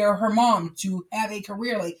take care of her mom, to have a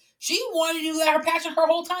career, like. She wanted to do that her passion her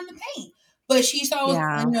whole time to paint. But she saw,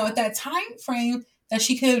 at that time frame that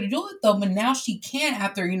she could do it though, but now she can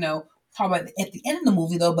after, talk about at the end of the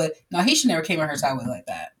movie though, but no, he should never came on her side with like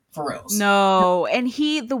that. For real. No. And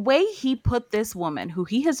the way he put this woman, who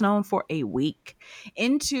he has known for a week,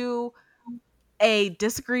 into a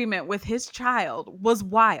disagreement with his child was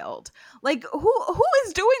wild. Like, who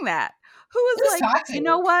is doing that? Who is like, toxic. You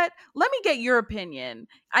know what? Let me get your opinion.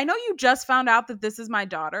 I know you just found out that this is my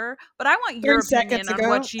daughter, but I want your opinion on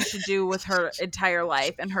what she should do with her entire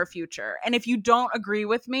life and her future. And if you don't agree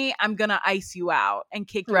with me, I'm going to ice you out and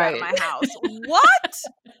kick you out of my house. What?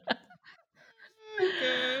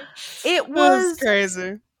 It was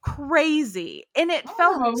crazy. And it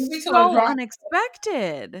felt so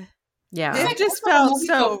unexpected. Yeah. It just felt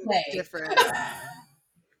so different.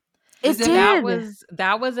 It did.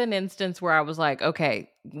 That was an instance where I was like, okay,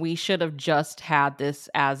 we should have just had this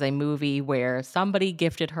as a movie where somebody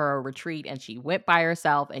gifted her a retreat and she went by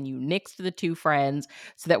herself and you nixed the two friends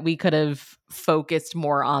so that we could have focused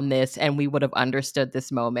more on this and we would have understood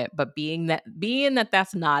this moment. But being that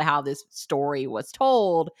that's not how this story was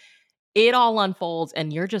told, it all unfolds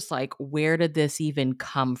and you're just like, where did this even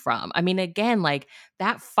come from? I mean, again, like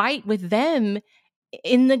that fight with them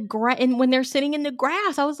when they're sitting in the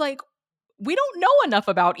grass, I was like, we don't know enough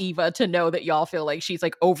about Eva to know that y'all feel like she's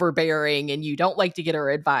like overbearing and you don't like to get her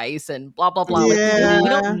advice and blah, blah, blah. Yeah. Like, we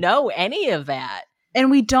don't know any of that. And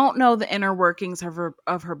we don't know the inner workings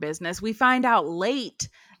of her business. We find out late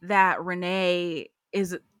that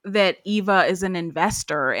Eva is an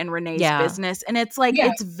investor in Renee's business. And it's like,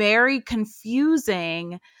 it's very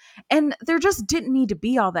confusing. And there just didn't need to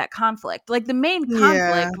be all that conflict. Like the main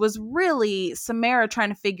conflict was really Samara trying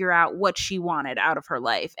to figure out what she wanted out of her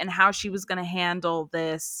life and how she was going to handle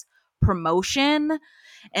this promotion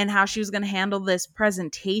and how she was going to handle this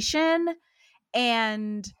presentation.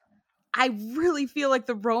 And I really feel like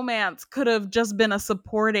the romance could have just been a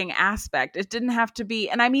supporting aspect. It didn't have to be.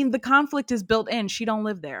 And I mean, the conflict is built in. She don't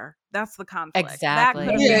live there. That's the conflict. Exactly.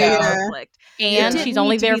 That could be the conflict. And she's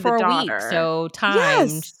only there for a week. So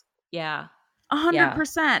times. Yeah.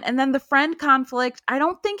 100%. And then the friend conflict, I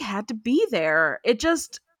don't think had to be there. It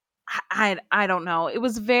just, I don't know. It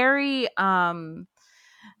was very, again,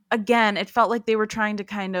 it felt like they were trying to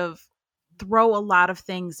kind of throw a lot of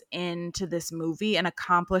things into this movie and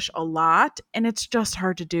accomplish a lot. And it's just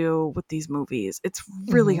hard to do with these movies. It's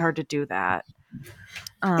really hard to do that.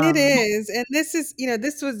 It is. And this is,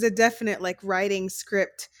 this was a definite like writing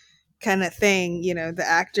script kind of thing. The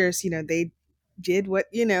actors, they did what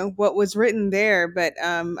was written there. But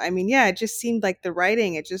I mean, it just seemed like the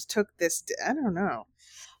writing, it just took this, I don't know.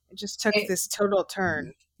 It just took this total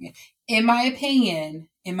turn. In my opinion,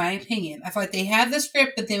 I feel like they had the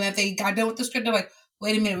script, but then if they got done with the script, they're like,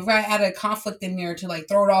 wait a minute, we've got to add a conflict in there to like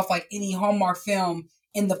throw it off like any Hallmark film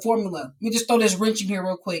in the formula. Let me just throw this wrench in here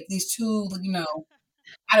real quick. These two,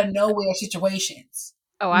 out of nowhere situations.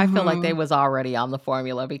 Oh, I feel like they was already on the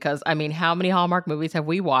formula because, I mean, how many Hallmark movies have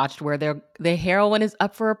we watched where the heroine is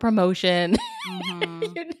up for a promotion?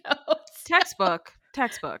 Textbook.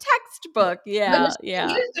 Yeah.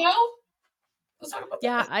 Yeah.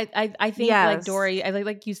 Yeah, I think like Dory,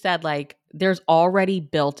 like you said, like there's already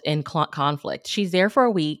built-in conflict. She's there for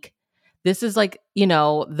a week. This is like,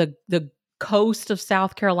 the coast of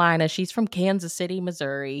South Carolina. She's from Kansas City,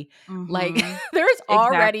 Missouri. Like there's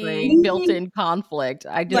already built-in conflict.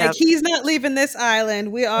 I just like he's not leaving this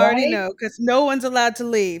island. We already know because no one's allowed to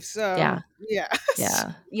leave. So yeah.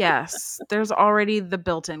 Yes, there's already the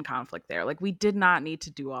built-in conflict there. Like we did not need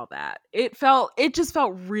to do all that. It just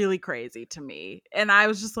felt really crazy to me. And I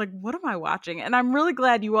was just like, what am I watching? And I'm really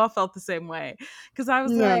glad you all felt the same way. Because I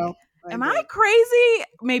was like, am I crazy?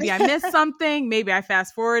 Maybe I missed something. Maybe I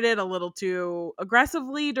fast forwarded a little too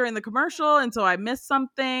aggressively during the commercial. And so I missed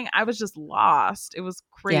something. I was just lost. It was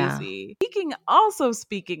crazy.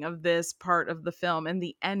 Speaking of this part of the film and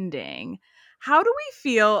the ending, how do we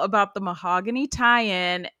feel about the Mahogany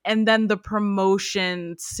tie-in and then the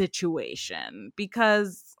promotion situation?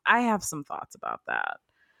 Because I have some thoughts about that.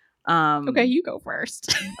 Okay, you go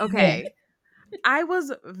first. Okay. I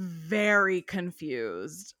was very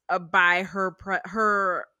confused by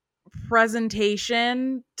her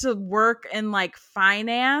presentation to work in like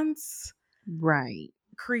finance. Right.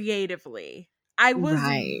 Creatively. I was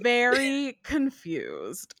very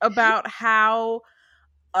confused about how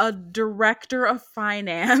a director of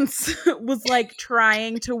finance was like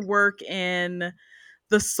trying to work in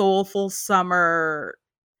the Soulful Summer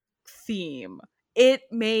theme. It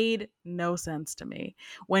made no sense to me.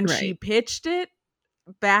 When she pitched it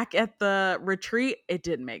back at the retreat, it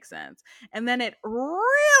didn't make sense. And then it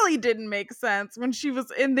really didn't make sense when she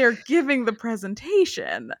was in there giving the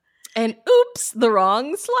presentation. And oops, the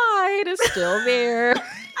wrong slide is still there.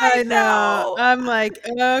 I know. I'm like,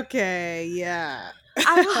 okay, yeah.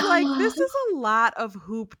 I was like, this is a lot of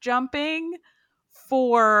hoop jumping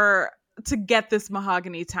to get this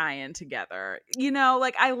Mahogany tie-in together. You know,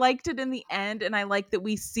 like I liked it in the end, and I like that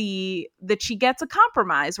we see that she gets a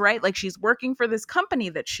compromise, right? Like she's working for this company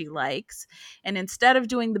that she likes, and instead of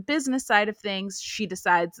doing the business side of things, she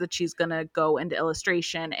decides that she's going to go into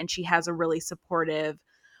illustration, and she has a really supportive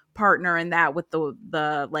partner in that with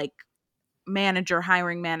the like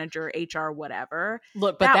hiring manager, HR, whatever.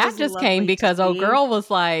 Look, but that just came because old girl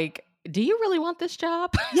was like, do you really want this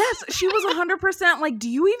job? Yes, she was 100% like, do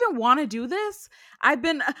you even want to do this? I've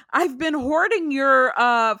been hoarding your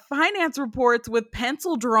finance reports with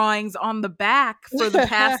pencil drawings on the back for the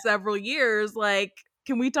past several years. Like,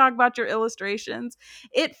 can we talk about your illustrations?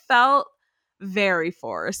 It felt very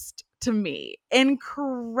forced to me.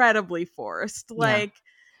 Incredibly forced. Like,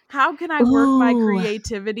 how can I work my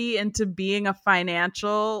creativity into being a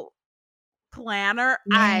financial planner?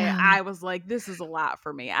 I was like, this is a lot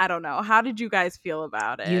for me. I don't know. How did you guys feel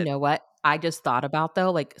about it? You know what I just thought about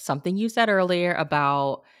though, like something you said earlier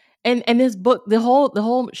about and this book, the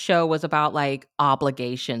whole show was about like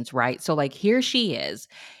obligations, right? So like here she is,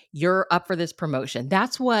 you're up for this promotion.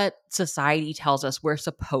 That's what society tells us we're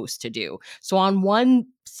supposed to do. So on one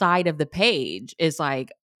side of the page is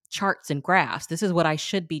like charts and graphs. This is what I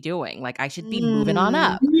should be doing. Like I should be moving on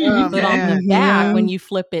up. But on the back, when you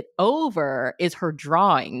flip it over, is her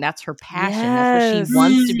drawing. That's her passion. That's what she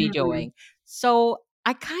wants to be doing. So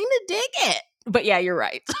I kind of dig it. But yeah, you're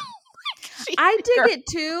right. I dig it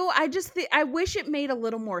too. I just I wish it made a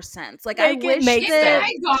little more sense. Like I wish that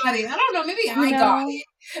I got it. I don't know. Maybe I got it.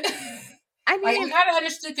 I mean, I kind of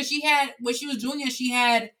understood because she had when she was doing it, she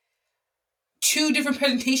had two different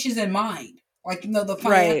presentations in mind. Like, you know, the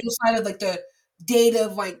financial side of like the data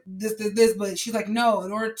of like this, but she's like, no,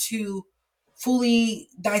 in order to fully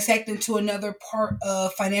dissect into another part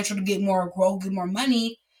of financial to get more growth, get more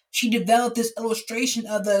money, she developed this illustration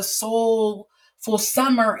of the Soulful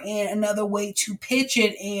Summer and another way to pitch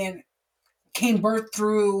it, and came birth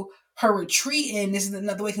through her retreat. And this is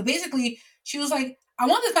another way. So basically, she was like, I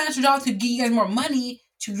want this financial job to give you guys more money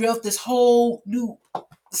to develop this whole new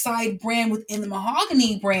side brand within the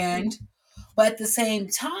Mahogany brand. But at the same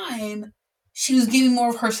time, she was giving more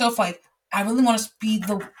of herself, like, I really want to be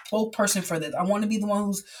the spokesperson for this. I want to be the one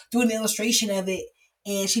who's doing the illustration of it.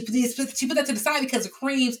 And she put that to the side because of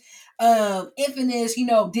Kareem's infamous,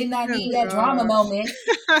 did not need that drama moment.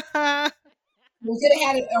 We could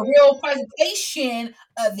have had a real presentation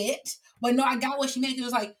of it. But no, I got what she meant. It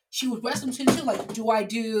was like, she was wrestling between the two. Like, do I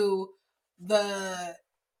do the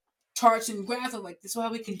charts and graphs of like, this is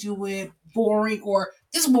how we can do it boring, or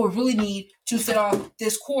this is what we really need to set off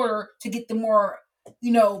this quarter to get the more,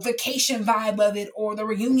 vacation vibe of it, or the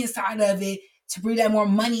reunion side of it to bring that more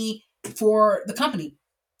money for the company.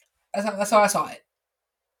 That's how I saw it.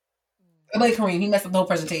 I blame Kareem. He messed up the whole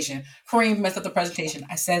presentation. Kareem messed up the presentation.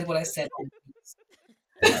 I said what I said.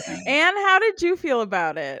 Anne, how did you feel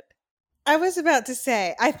about it? I was about to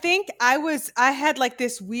say, I think I had like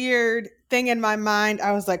this weird thing in my mind.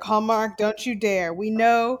 I was like, Hallmark, don't you dare. We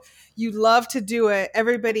know you love to do it.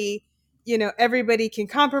 Everybody everybody can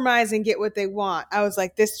compromise and get what they want. I was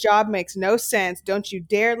like, this job makes no sense. Don't you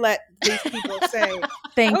dare let these people say,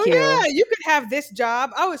 Thank you. Yeah, you could have this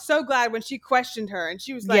job. I was so glad when she questioned her and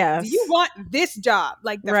she was like, do you want this job?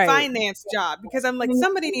 Like the finance job? Because I'm like,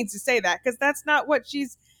 somebody needs to say that because that's not what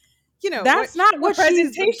she's, that's not what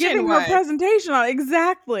she's giving her presentation on.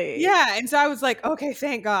 Exactly. Yeah. And so I was like, okay,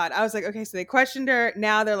 thank God. I was like, okay, so they questioned her.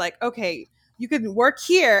 Now they're like, okay, you can work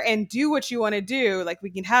here and do what you want to do. Like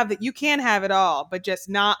we can have that. You can have it all, but just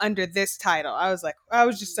not under this title. I was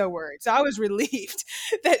just so worried. So I was relieved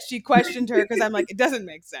that she questioned her because I'm like, it doesn't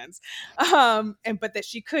make sense. But that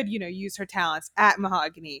she could, use her talents at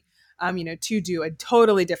Mahogany, to do a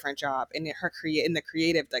totally different job in the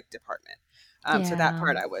creative department. So that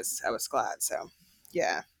part I was glad. So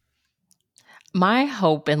yeah. My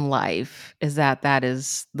hope in life is that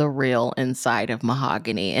is the real inside of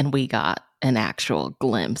Mahogany, and we got an actual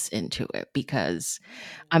glimpse into it because,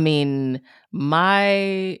 I mean,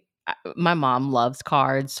 my mom loves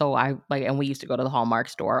cards, so and we used to go to the Hallmark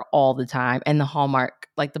store all the time, and the Hallmark,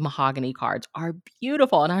 the Mahogany cards are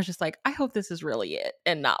beautiful, and I was just like, I hope this is really it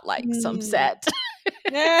and not some set.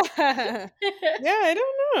 Yeah, I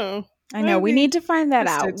don't know. I know. We need to find that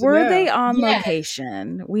out. Were they on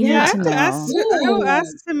location? We need to know. I'll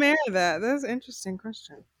ask Tamara that. That's an interesting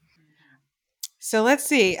question. So let's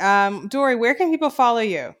see. Dory, where can people follow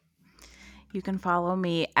you? You can follow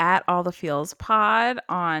me at All the Feels Pod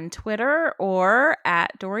on Twitter or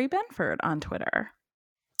at Dory Benford on Twitter.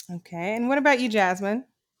 Okay. And what about you, Jasmine?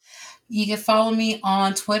 You can follow me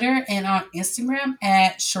on Twitter and on Instagram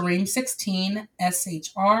at Shreem16,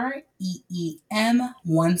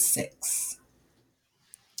 SHREEM16.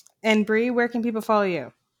 And Bree, where can people follow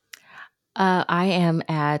you? I am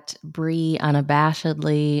at Bree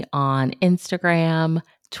Unabashedly on Instagram,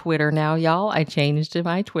 Twitter now, y'all. I changed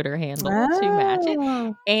my Twitter handle to match it.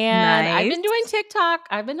 And I've been doing TikTok.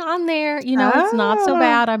 I've been on there. It's not so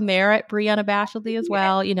bad. I'm there at Bree Unabashedly as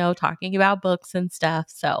well, talking about books and stuff.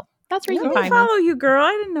 So that's where you can find me. Follow you, girl.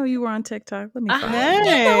 I didn't know you were on TikTok. Let me follow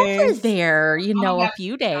you. Over there, a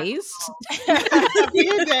few days. A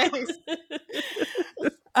few days.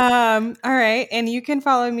 All right. And you can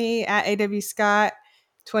follow me at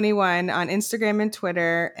AWScott21 on Instagram and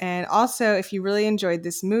Twitter. And also, if you really enjoyed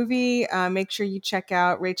this movie, make sure you check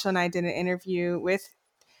out, Rachel and I did an interview with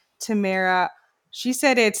Tamara. She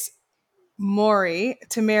said it's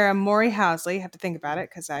Tamara Mori-Housley. I have to think about it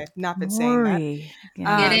because I've not been saying that.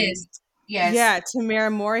 It is. Yes. Yeah, Tamara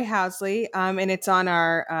Mori-Housley. And it's on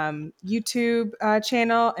our YouTube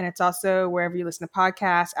channel. And it's also wherever you listen to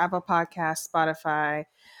podcasts, Apple Podcasts, Spotify.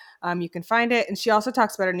 You can find it. And she also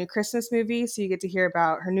talks about her new Christmas movie. So you get to hear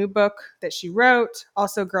about her new book that she wrote,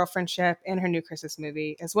 also Girlfriendship, and her new Christmas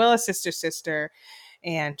movie, as well as Sister Sister,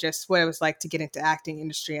 and just what it was like to get into acting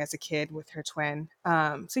industry as a kid with her twin.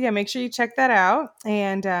 So yeah, make sure you check that out.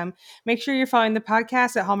 And make sure you're following the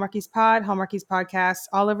podcast at Hallmarkies Pod, Hallmarkies Podcast,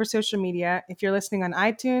 all over social media. If you're listening on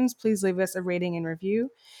iTunes, please leave us a rating and review.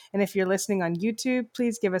 And if you're listening on YouTube,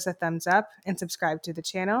 please give us a thumbs up and subscribe to the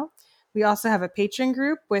channel. We also have a Patreon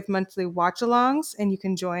group with monthly watch-alongs, and you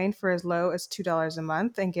can join for as low as $2 a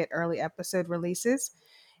month and get early episode releases.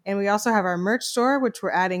 And we also have our merch store, which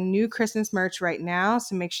we're adding new Christmas merch right now.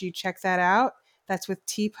 So make sure you check that out. That's with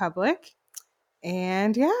TeePublic.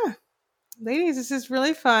 And yeah, ladies, this is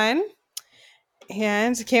really fun.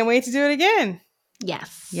 And can't wait to do it again.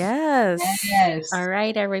 Yes. Yes. All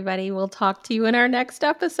right, everybody. We'll talk to you in our next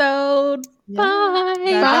episode. Yeah. Bye.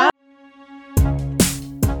 Bye.